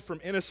fallen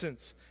from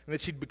innocence and that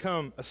she'd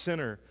become a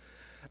sinner.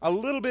 A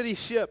little bitty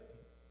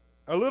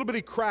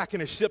crack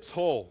in a ship's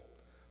hull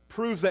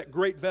proves that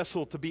great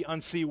vessel to be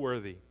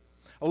unseaworthy.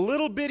 A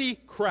little bitty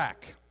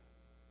crack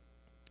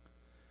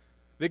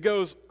that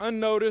goes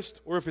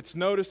unnoticed, or if it's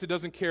noticed, it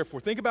doesn't care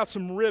for. Think about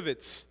some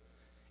rivets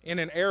in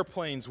an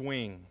airplane's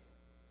wing.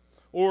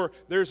 Or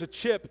there's a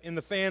chip in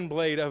the fan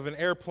blade of an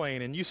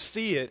airplane, and you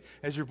see it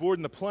as you're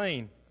boarding the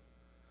plane.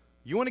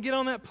 You want to get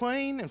on that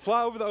plane and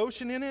fly over the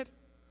ocean in it?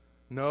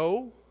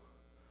 No.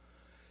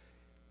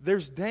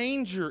 There's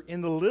danger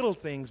in the little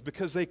things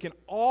because they can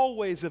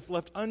always, if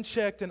left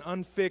unchecked and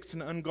unfixed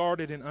and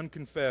unguarded and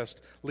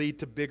unconfessed, lead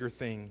to bigger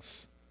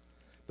things.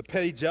 The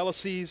petty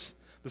jealousies,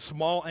 the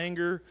small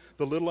anger,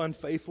 the little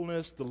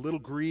unfaithfulness, the little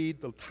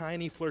greed, the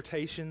tiny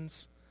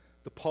flirtations,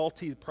 the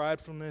paltry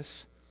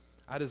pridefulness.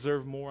 I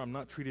deserve more. I'm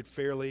not treated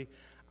fairly.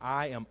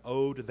 I am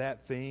owed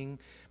that thing.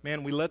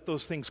 Man, we let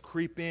those things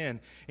creep in.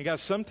 And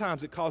guys,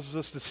 sometimes it causes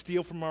us to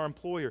steal from our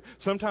employer.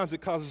 Sometimes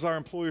it causes our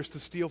employers to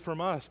steal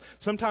from us.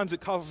 Sometimes it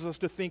causes us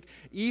to think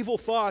evil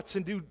thoughts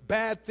and do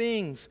bad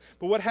things.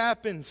 But what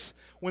happens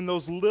when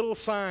those little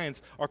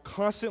signs are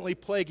constantly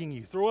plaguing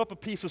you? Throw up a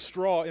piece of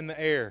straw in the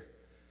air.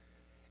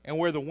 And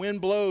where the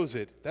wind blows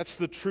it, that's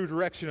the true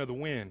direction of the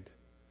wind.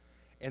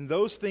 And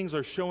those things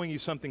are showing you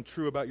something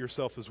true about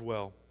yourself as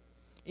well.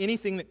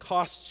 Anything that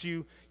costs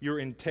you your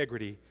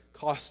integrity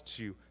costs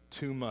you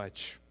too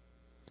much.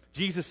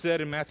 Jesus said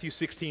in Matthew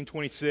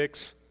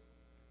 16:26,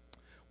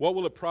 What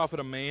will it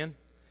profit a man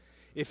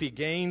if he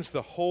gains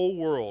the whole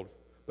world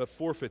but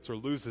forfeits or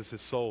loses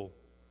his soul?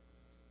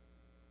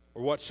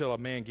 Or what shall a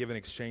man give in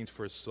exchange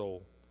for his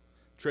soul?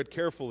 Tread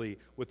carefully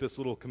with this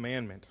little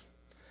commandment,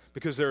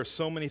 because there are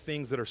so many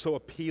things that are so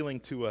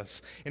appealing to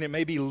us, and it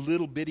may be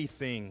little bitty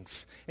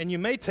things. And you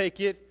may take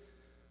it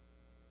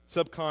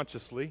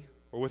subconsciously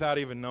or without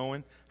even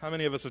knowing. How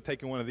many of us have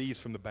taken one of these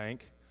from the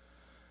bank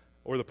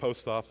or the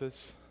post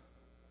office?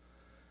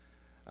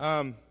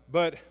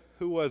 But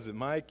who was it,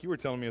 Mike? You were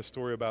telling me a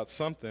story about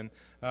something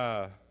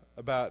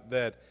about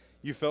that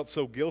you felt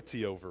so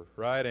guilty over,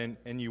 right?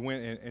 And you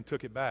went and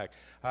took it back.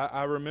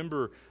 I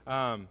remember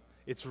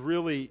it's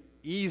really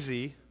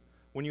easy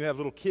when you have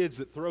little kids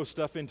that throw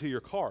stuff into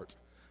your cart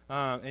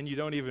and you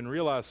don't even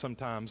realize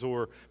sometimes,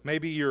 or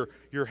maybe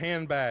your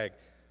handbag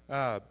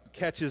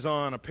catches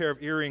on a pair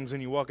of earrings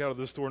and you walk out of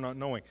the store not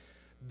knowing.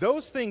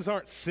 Those things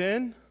aren't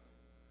sin.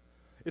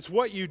 It's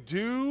what you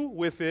do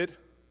with it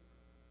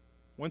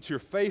once you're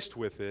faced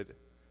with it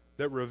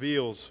that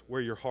reveals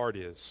where your heart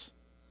is.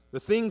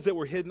 The things that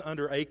were hidden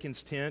under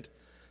Achan's tent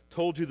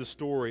told you the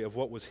story of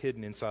what was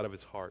hidden inside of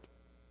his heart.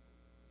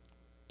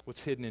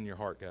 What's hidden in your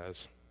heart,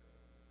 guys?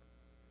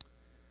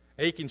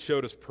 Achan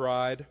showed us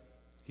pride.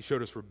 He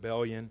showed us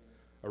rebellion,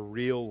 a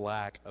real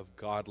lack of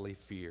godly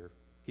fear.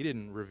 He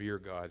didn't revere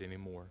God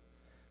anymore.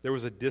 There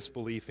was a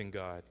disbelief in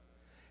God.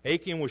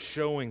 Achan was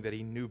showing that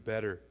he knew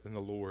better than the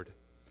Lord.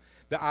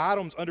 The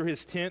items under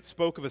his tent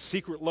spoke of a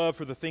secret love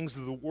for the things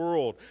of the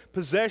world.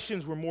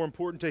 Possessions were more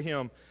important to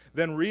him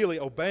than really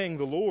obeying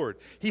the Lord.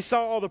 He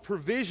saw all the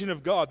provision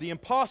of God, the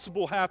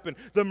impossible happen,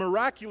 the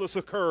miraculous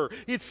occur.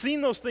 He had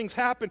seen those things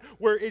happen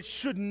where it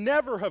should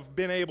never have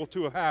been able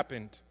to have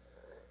happened.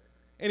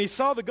 And he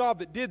saw the God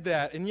that did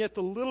that, and yet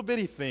the little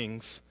bitty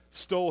things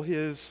stole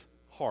his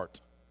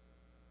heart.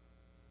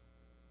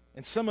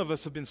 And some of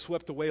us have been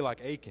swept away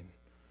like Achan.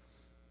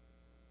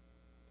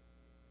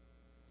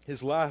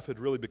 His life had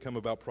really become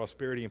about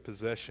prosperity and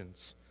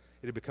possessions.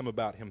 It had become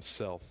about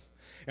himself.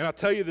 And I'll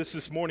tell you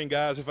this morning,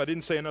 guys, if I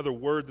didn't say another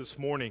word this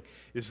morning,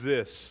 is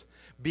this.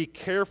 Be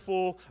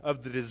careful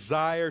of the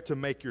desire to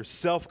make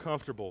yourself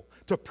comfortable,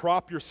 to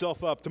prop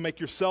yourself up, to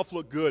make yourself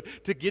look good,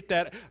 to get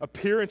that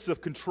appearance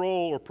of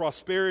control or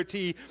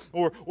prosperity,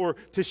 or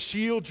to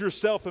shield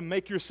yourself and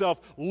make yourself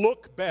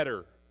look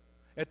better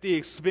at the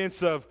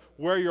expense of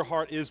where your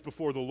heart is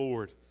before the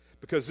Lord.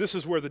 Because this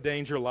is where the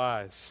danger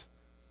lies.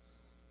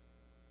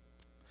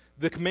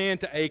 The command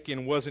to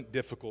Achan wasn't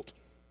difficult.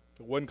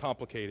 It wasn't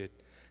complicated.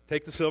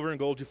 Take the silver and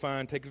gold you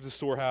find, take it to the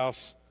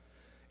storehouse.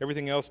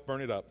 Everything else,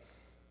 burn it up.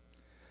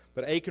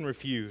 But Achan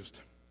refused.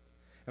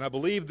 And I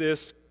believe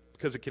this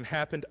because it can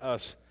happen to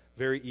us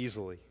very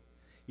easily,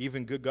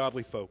 even good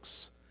godly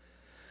folks.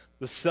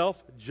 The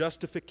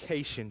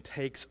self-justification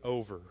takes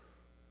over.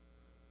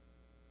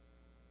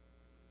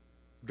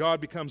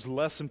 God becomes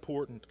less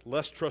important,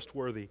 less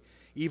trustworthy,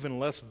 even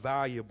less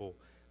valuable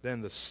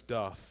than the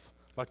stuff,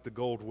 like the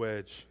gold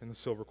wedge and the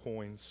silver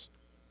coins.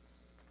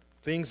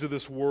 Things of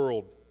this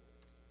world,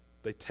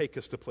 they take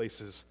us to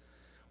places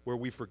where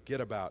we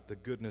forget about the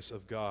goodness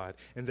of God,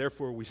 and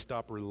therefore we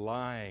stop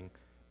relying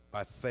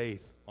by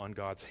faith on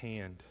God's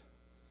hand.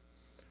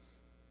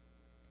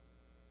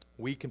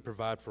 We can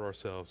provide for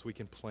ourselves. We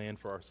can plan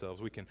for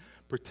ourselves. We can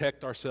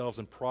protect ourselves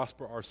and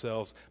prosper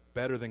ourselves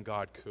better than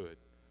God could.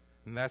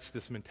 And that's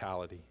this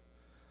mentality.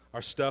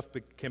 Our stuff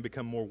can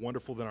become more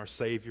wonderful than our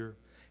Savior,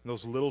 and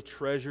those little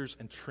treasures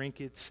and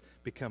trinkets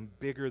become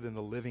bigger than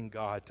the living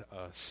God to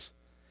us,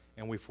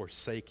 and we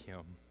forsake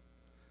Him.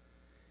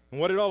 And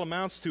what it all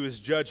amounts to is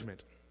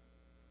judgment.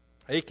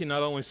 Achan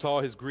not only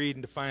saw his greed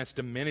and defiance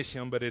diminish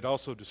him, but it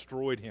also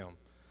destroyed him.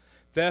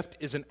 Theft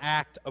is an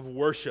act of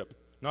worship,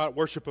 not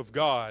worship of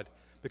God,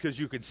 because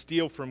you can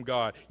steal from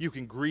God. You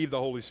can grieve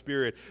the Holy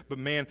Spirit. But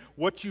man,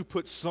 what you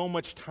put so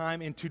much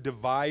time into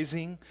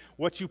devising,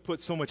 what you put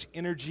so much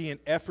energy and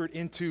effort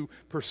into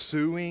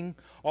pursuing,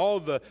 all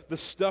the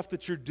stuff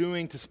that you're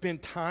doing to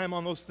spend time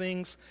on those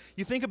things,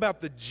 you think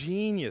about the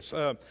genius.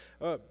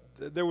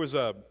 There was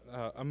a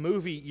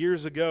movie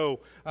years ago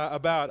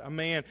about a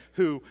man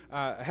who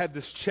had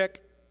this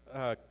check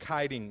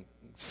kiting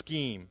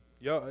scheme.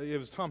 It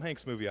was a Tom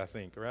Hanks movie, I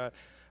think, right?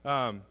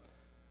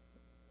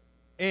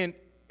 And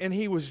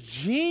he was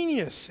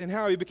genius in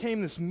how he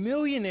became this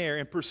millionaire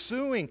in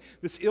pursuing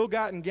this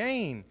ill-gotten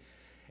gain.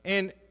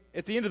 And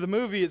at the end of the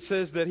movie, it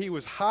says that he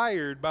was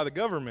hired by the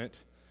government,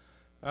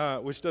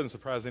 which doesn't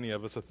surprise any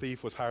of us. A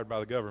thief was hired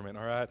by the government,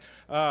 all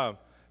right,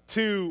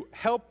 to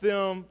help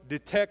them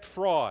detect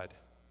fraud.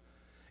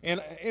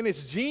 And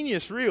it's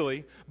genius,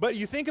 really. But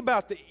you think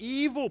about the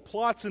evil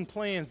plots and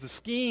plans, the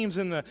schemes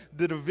and the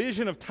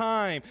division of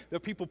time that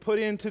people put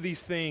into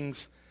these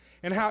things,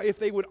 and how if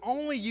they would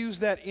only use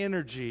that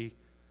energy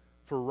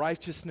for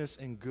righteousness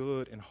and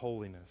good and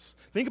holiness.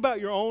 Think about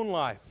your own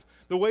life,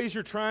 the ways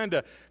you're trying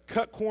to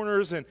cut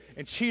corners and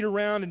cheat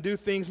around and do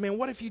things. Man,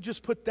 what if you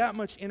just put that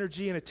much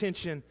energy and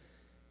attention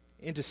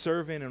into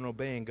serving and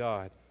obeying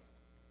God?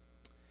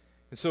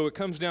 And so it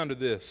comes down to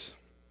this.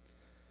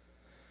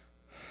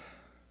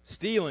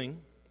 Stealing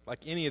like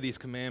any of these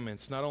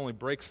commandments, not only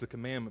breaks the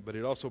commandment, but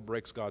it also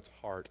breaks God's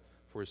heart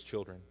for his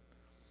children.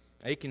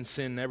 Achan's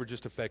sin never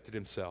just affected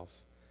himself.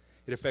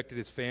 It affected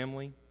his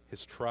family,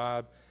 his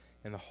tribe,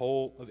 and the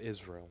whole of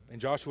Israel. In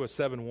Joshua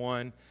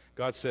 7:1,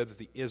 God said that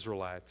the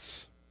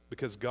Israelites,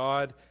 because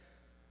God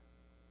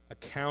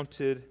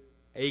accounted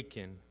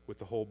Achan with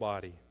the whole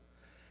body.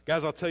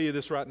 Guys, I'll tell you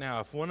this right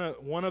now. If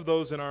one of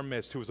those in our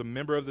midst who was a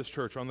member of this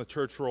church on the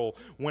church roll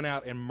went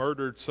out and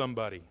murdered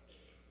somebody,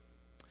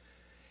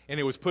 and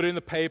it was put in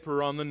the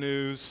paper on the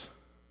news,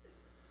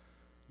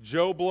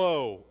 Joe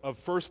Blow of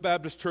First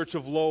Baptist Church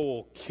of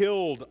Lowell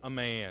killed a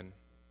man,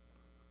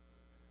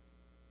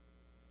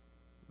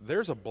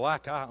 there's a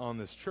black eye on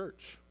this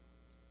church.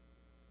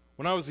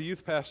 When I was a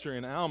youth pastor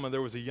in Alma,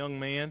 there was a young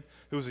man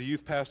who was a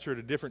youth pastor at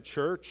a different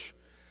church,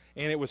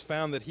 and it was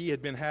found that he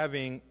had been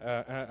having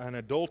an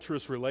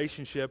adulterous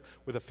relationship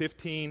with a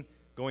 15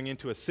 going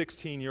into a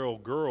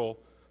 16-year-old girl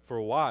for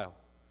a while.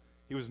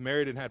 He was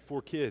married and had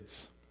 4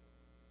 kids.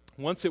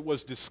 Once it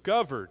was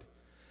discovered,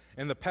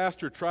 and the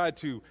pastor tried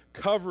to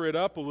cover it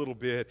up a little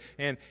bit,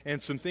 and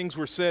some things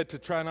were said to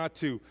try not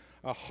to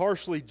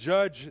harshly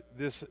judge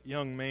this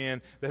young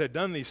man that had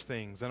done these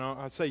things. And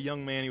I'd say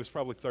young man, he was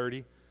probably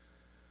 30.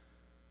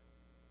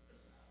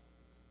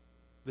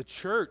 The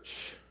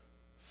church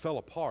fell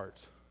apart.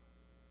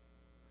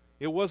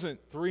 It wasn't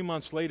 3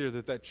 months later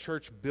that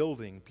church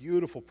building,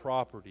 beautiful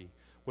property,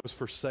 was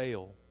for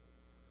sale.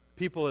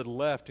 People had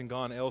left and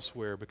gone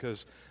elsewhere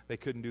because they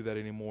couldn't do that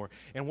anymore.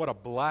 And what a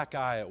black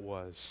eye it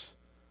was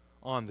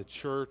on the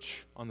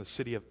church, on the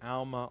city of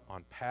Alma,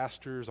 on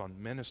pastors,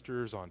 on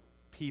ministers, on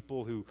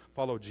people who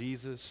follow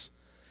Jesus.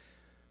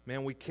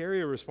 Man, we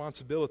carry a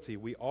responsibility.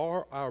 We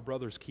are our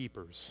brother's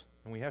keepers,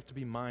 and we have to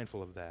be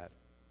mindful of that.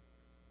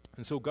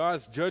 And so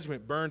God's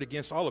judgment burned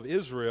against all of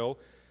Israel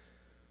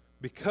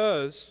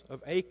because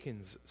of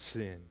Achan's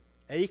sin.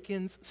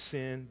 Achan's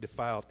sin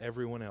defiled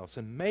everyone else.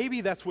 And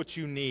maybe that's what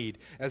you need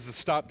as the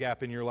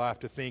stopgap in your life,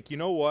 to think, you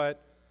know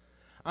what?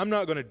 I'm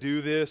not going to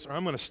do this, or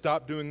I'm going to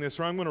stop doing this,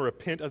 or I'm going to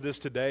repent of this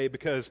today,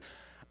 because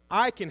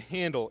I can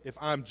handle if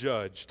I'm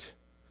judged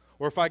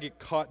or if I get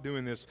caught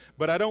doing this,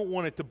 but I don't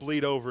want it to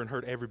bleed over and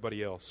hurt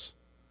everybody else.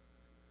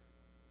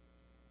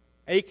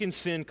 Achan's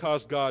sin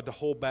caused God to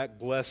hold back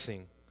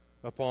blessing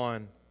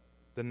upon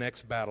the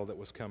next battle that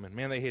was coming.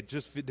 Man, they had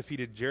just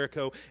defeated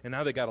Jericho, and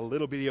now they got a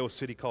little bitty old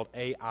city called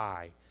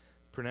Ai,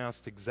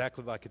 pronounced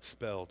exactly like it's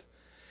spelled.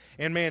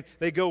 And man,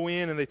 they go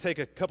in and they take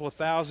a couple of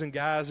thousand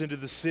guys into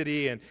the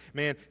city, and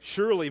man,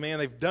 surely, man,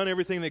 they've done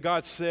everything that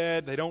God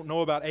said. They don't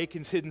know about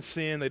Achan's hidden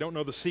sin. They don't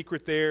know the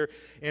secret there.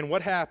 And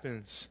what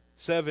happens?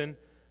 7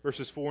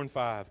 verses 4 and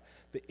 5.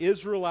 The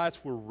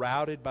Israelites were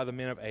routed by the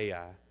men of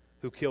Ai,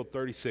 who killed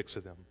 36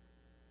 of them.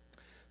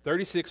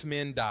 36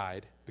 men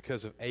died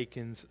because of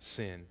Achan's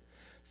sin.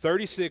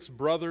 36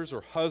 brothers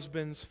or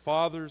husbands,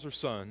 fathers or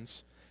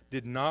sons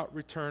did not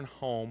return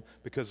home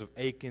because of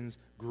Achan's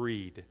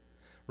greed.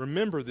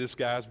 Remember this,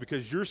 guys,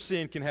 because your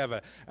sin can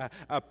have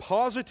a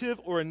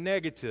positive or a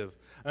negative,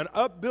 an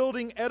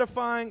upbuilding,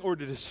 edifying, or a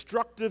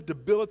destructive,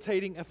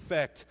 debilitating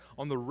effect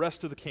on the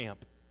rest of the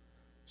camp.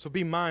 So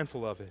be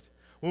mindful of it.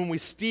 When we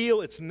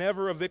steal, it's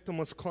never a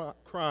victimless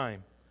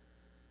crime.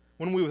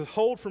 When we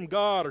withhold from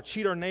God or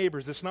cheat our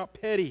neighbors, it's not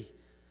petty.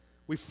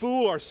 We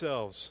fool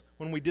ourselves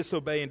when we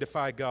disobey and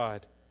defy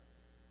God.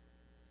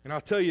 And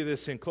I'll tell you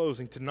this in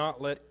closing, to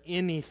not let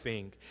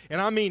anything, and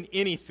I mean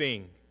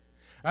anything,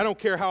 I don't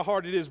care how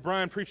hard it is.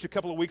 Brian preached a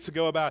couple of weeks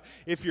ago about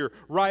if your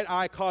right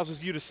eye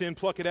causes you to sin,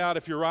 pluck it out.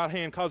 If your right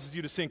hand causes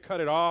you to sin,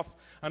 cut it off.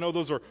 I know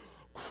those are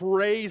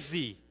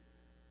crazy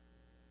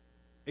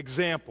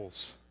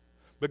examples.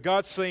 But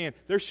God's saying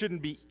there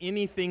shouldn't be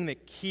anything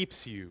that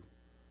keeps you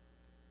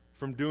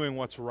from doing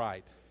what's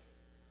right.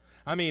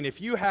 I mean, if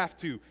you have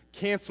to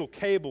cancel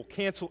cable,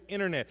 cancel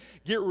internet,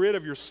 get rid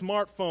of your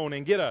smartphone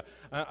and get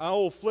an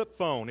old flip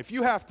phone, if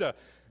you have to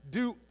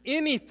do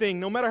anything,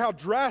 no matter how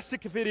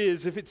drastic if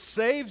it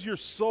saves your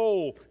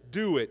soul,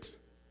 do it.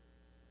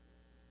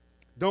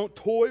 Don't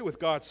toy with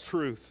God's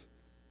truth.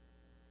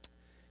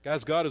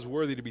 Guys, God is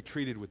worthy to be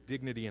treated with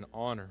dignity and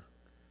honor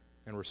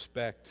and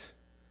respect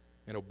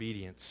and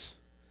obedience,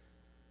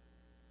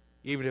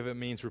 even if it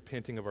means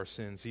repenting of our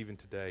sins even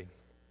today.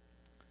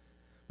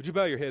 Would you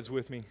bow your heads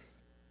with me?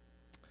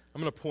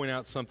 I'm going to point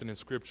out something in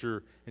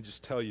Scripture and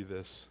just tell you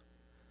this.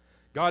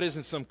 God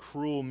isn't some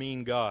cruel,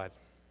 mean God.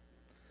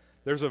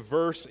 There's a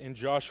verse in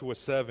Joshua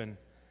 7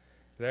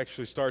 that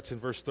actually starts in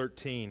verse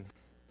 13,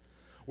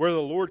 where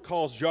the Lord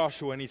calls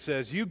Joshua and he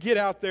says, you get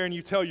out there and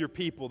you tell your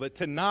people that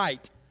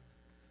tonight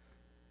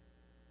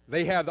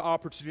they have the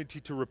opportunity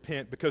to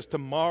repent, because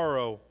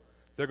tomorrow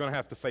they're going to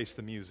have to face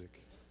the music.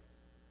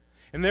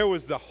 And there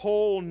was the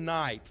whole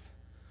night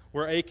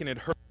where Achan had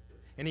heard it,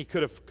 and he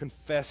could have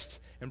confessed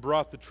and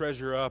brought the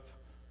treasure up,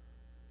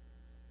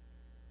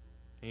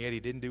 and yet he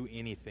didn't do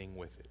anything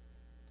with it.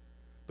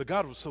 But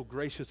God was so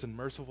gracious and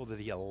merciful that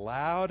he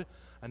allowed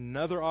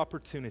another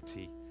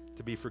opportunity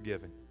to be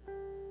forgiven.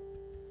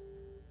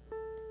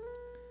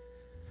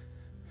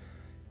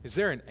 Is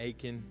there an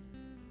Achan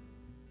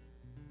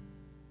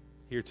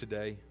here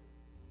today?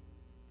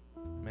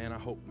 Man, I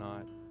hope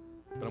not.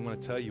 But I'm going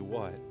to tell you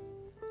what.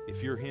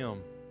 If you're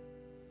him,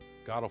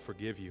 God will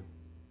forgive you.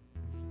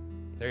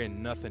 There ain't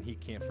nothing he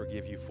can't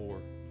forgive you for.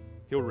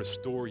 He'll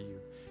restore you.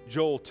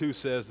 Joel 2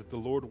 says that the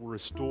Lord will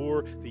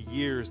restore the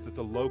years that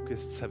the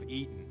locusts have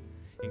eaten.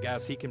 And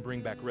guys, he can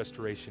bring back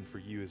restoration for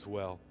you as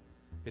well.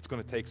 It's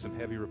going to take some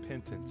heavy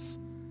repentance,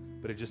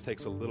 but it just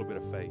takes a little bit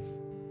of faith.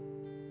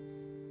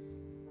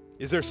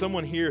 Is there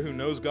someone here who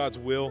knows God's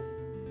will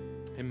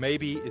and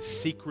maybe is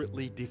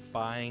secretly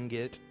defying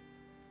it?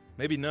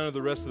 Maybe none of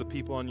the rest of the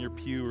people on your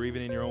pew or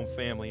even in your own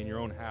family, in your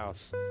own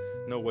house,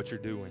 know what you're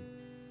doing.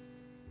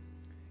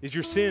 Is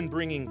your sin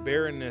bringing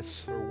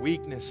barrenness or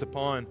weakness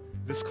upon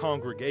this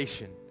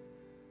congregation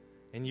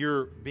and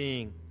you're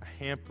being a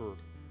hamper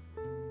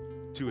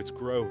to its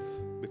growth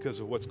because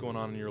of what's going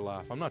on in your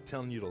life? I'm not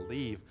telling you to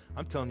leave.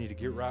 I'm telling you to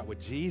get right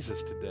with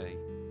Jesus today.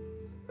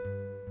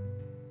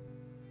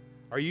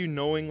 Are you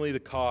knowingly the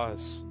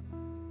cause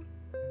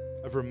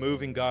of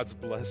removing God's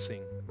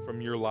blessing from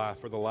your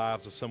life or the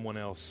lives of someone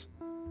else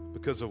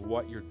because of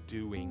what you're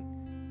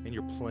doing and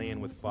you're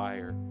playing with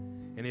fire?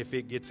 And if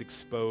it gets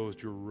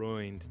exposed, you're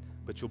ruined,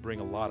 but you'll bring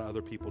a lot of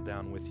other people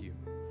down with you.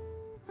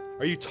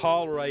 Are you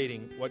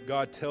tolerating what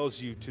God tells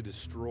you to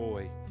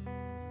destroy?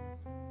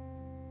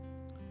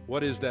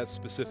 What is that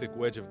specific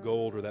wedge of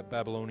gold or that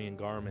Babylonian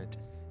garment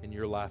in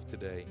your life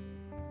today?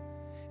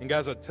 And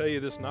guys, I tell you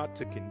this not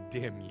to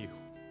condemn you,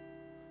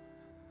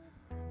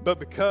 but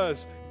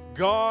because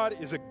God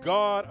is a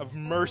God of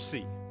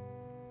mercy.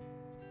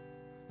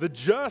 The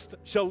just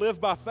shall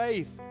live by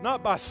faith,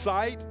 not by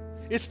sight.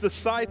 It's the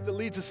sight that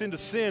leads us into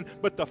sin,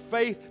 but the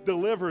faith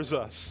delivers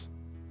us.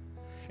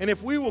 And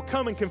if we will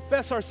come and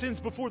confess our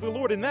sins before the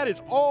Lord, and that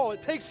is all,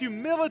 it takes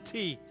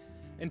humility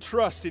and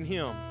trust in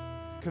Him.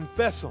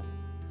 Confess them.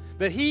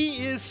 That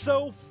He is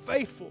so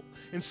faithful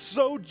and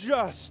so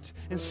just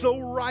and so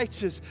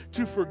righteous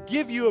to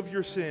forgive you of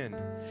your sin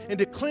and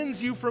to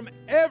cleanse you from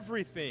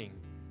everything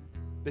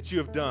that you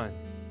have done.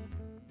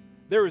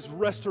 There is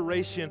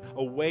restoration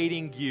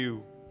awaiting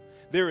you.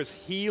 There is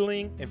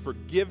healing and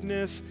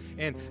forgiveness,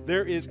 and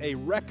there is a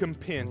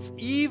recompense.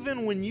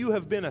 Even when you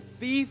have been a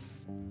thief,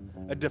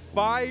 a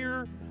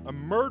defier, a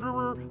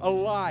murderer, a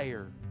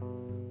liar,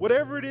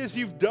 whatever it is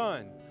you've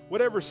done,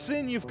 whatever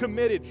sin you've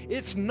committed,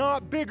 it's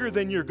not bigger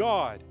than your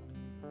God.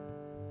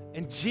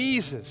 And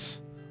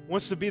Jesus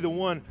wants to be the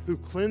one who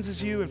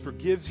cleanses you and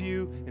forgives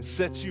you and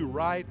sets you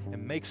right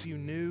and makes you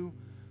new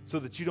so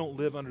that you don't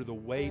live under the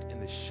weight and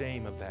the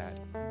shame of that.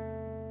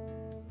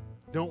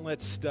 Don't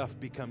let stuff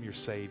become your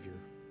savior.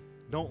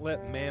 Don't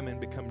let mammon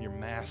become your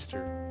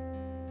master.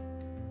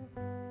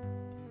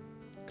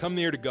 Come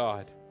near to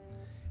God.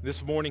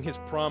 This morning, His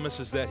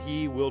promise is that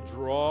He will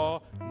draw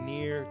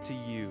near to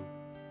you.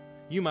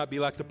 You might be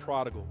like the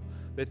prodigal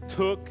that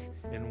took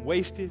and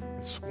wasted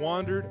and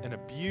squandered and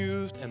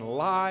abused and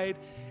lied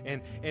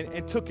and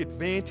took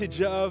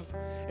advantage of,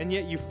 and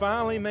yet you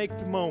finally make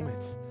the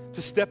moment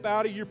to step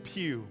out of your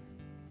pew,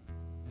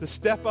 to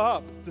step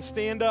up, to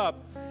stand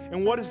up.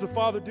 And what is the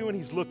Father doing?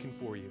 He's looking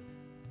for you,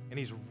 and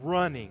He's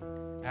running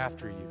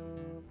after you.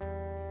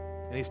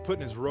 And He's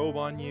putting His robe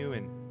on you,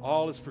 and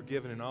all is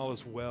forgiven and all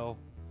is well,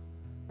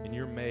 and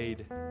you're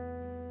made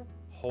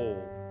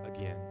whole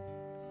again.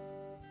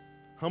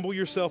 Humble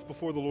yourself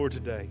before the Lord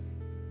today,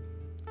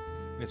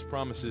 and His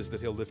promise is that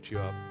He'll lift you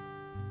up.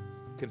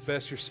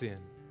 Confess your sin.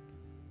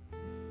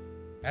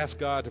 Ask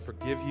God to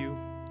forgive you,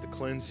 to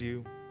cleanse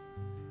you,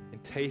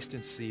 and taste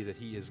and see that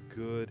He is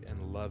good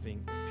and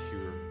loving and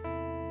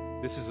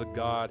pure. This is a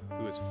God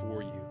who is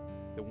for you,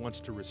 that wants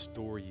to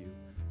restore you,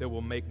 that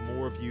will make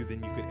more of you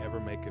than you could ever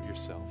make of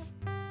yourself.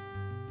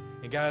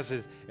 And guys,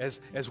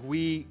 as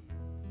we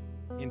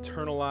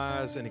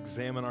internalize and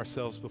examine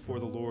ourselves before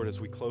the Lord as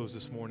we close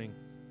this morning,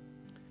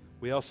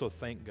 we also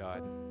thank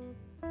God.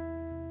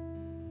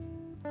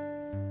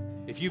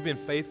 If you've been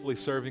faithfully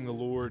serving the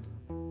Lord,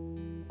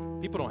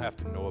 people don't have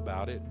to know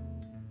about it.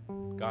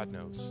 God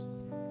knows.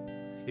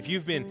 If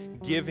you've been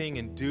giving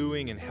and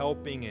doing and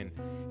helping and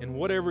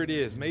whatever it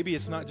is, maybe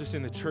it's not just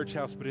in the church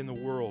house but in the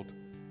world,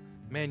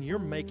 man, you're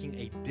making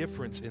a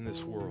difference in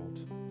this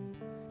world.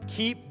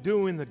 Keep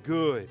doing the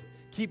good.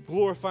 Keep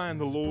glorifying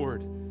the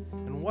Lord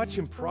and watch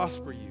Him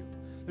prosper you.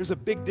 There's a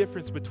big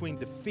difference between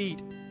defeat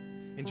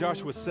in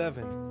Joshua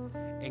 7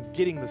 and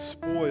getting the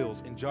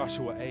spoils in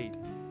Joshua 8.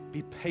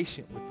 Be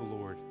patient with the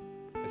Lord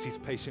as He's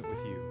patient with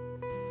you.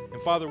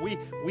 And Father, we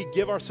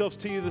give ourselves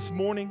to you this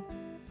morning,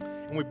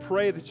 and we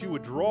pray that you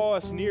would draw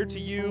us near to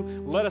you.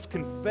 Let us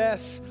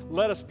confess.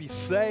 Let us be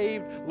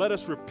saved. Let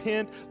us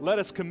repent. Let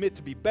us commit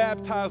to be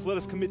baptized. Let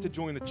us commit to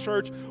join the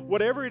church.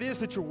 Whatever it is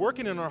that you're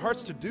working in our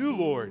hearts to do,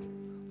 Lord,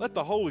 let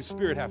the Holy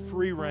Spirit have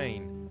free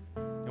reign.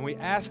 And we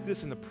ask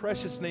this in the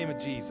precious name of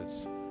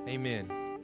Jesus. Amen.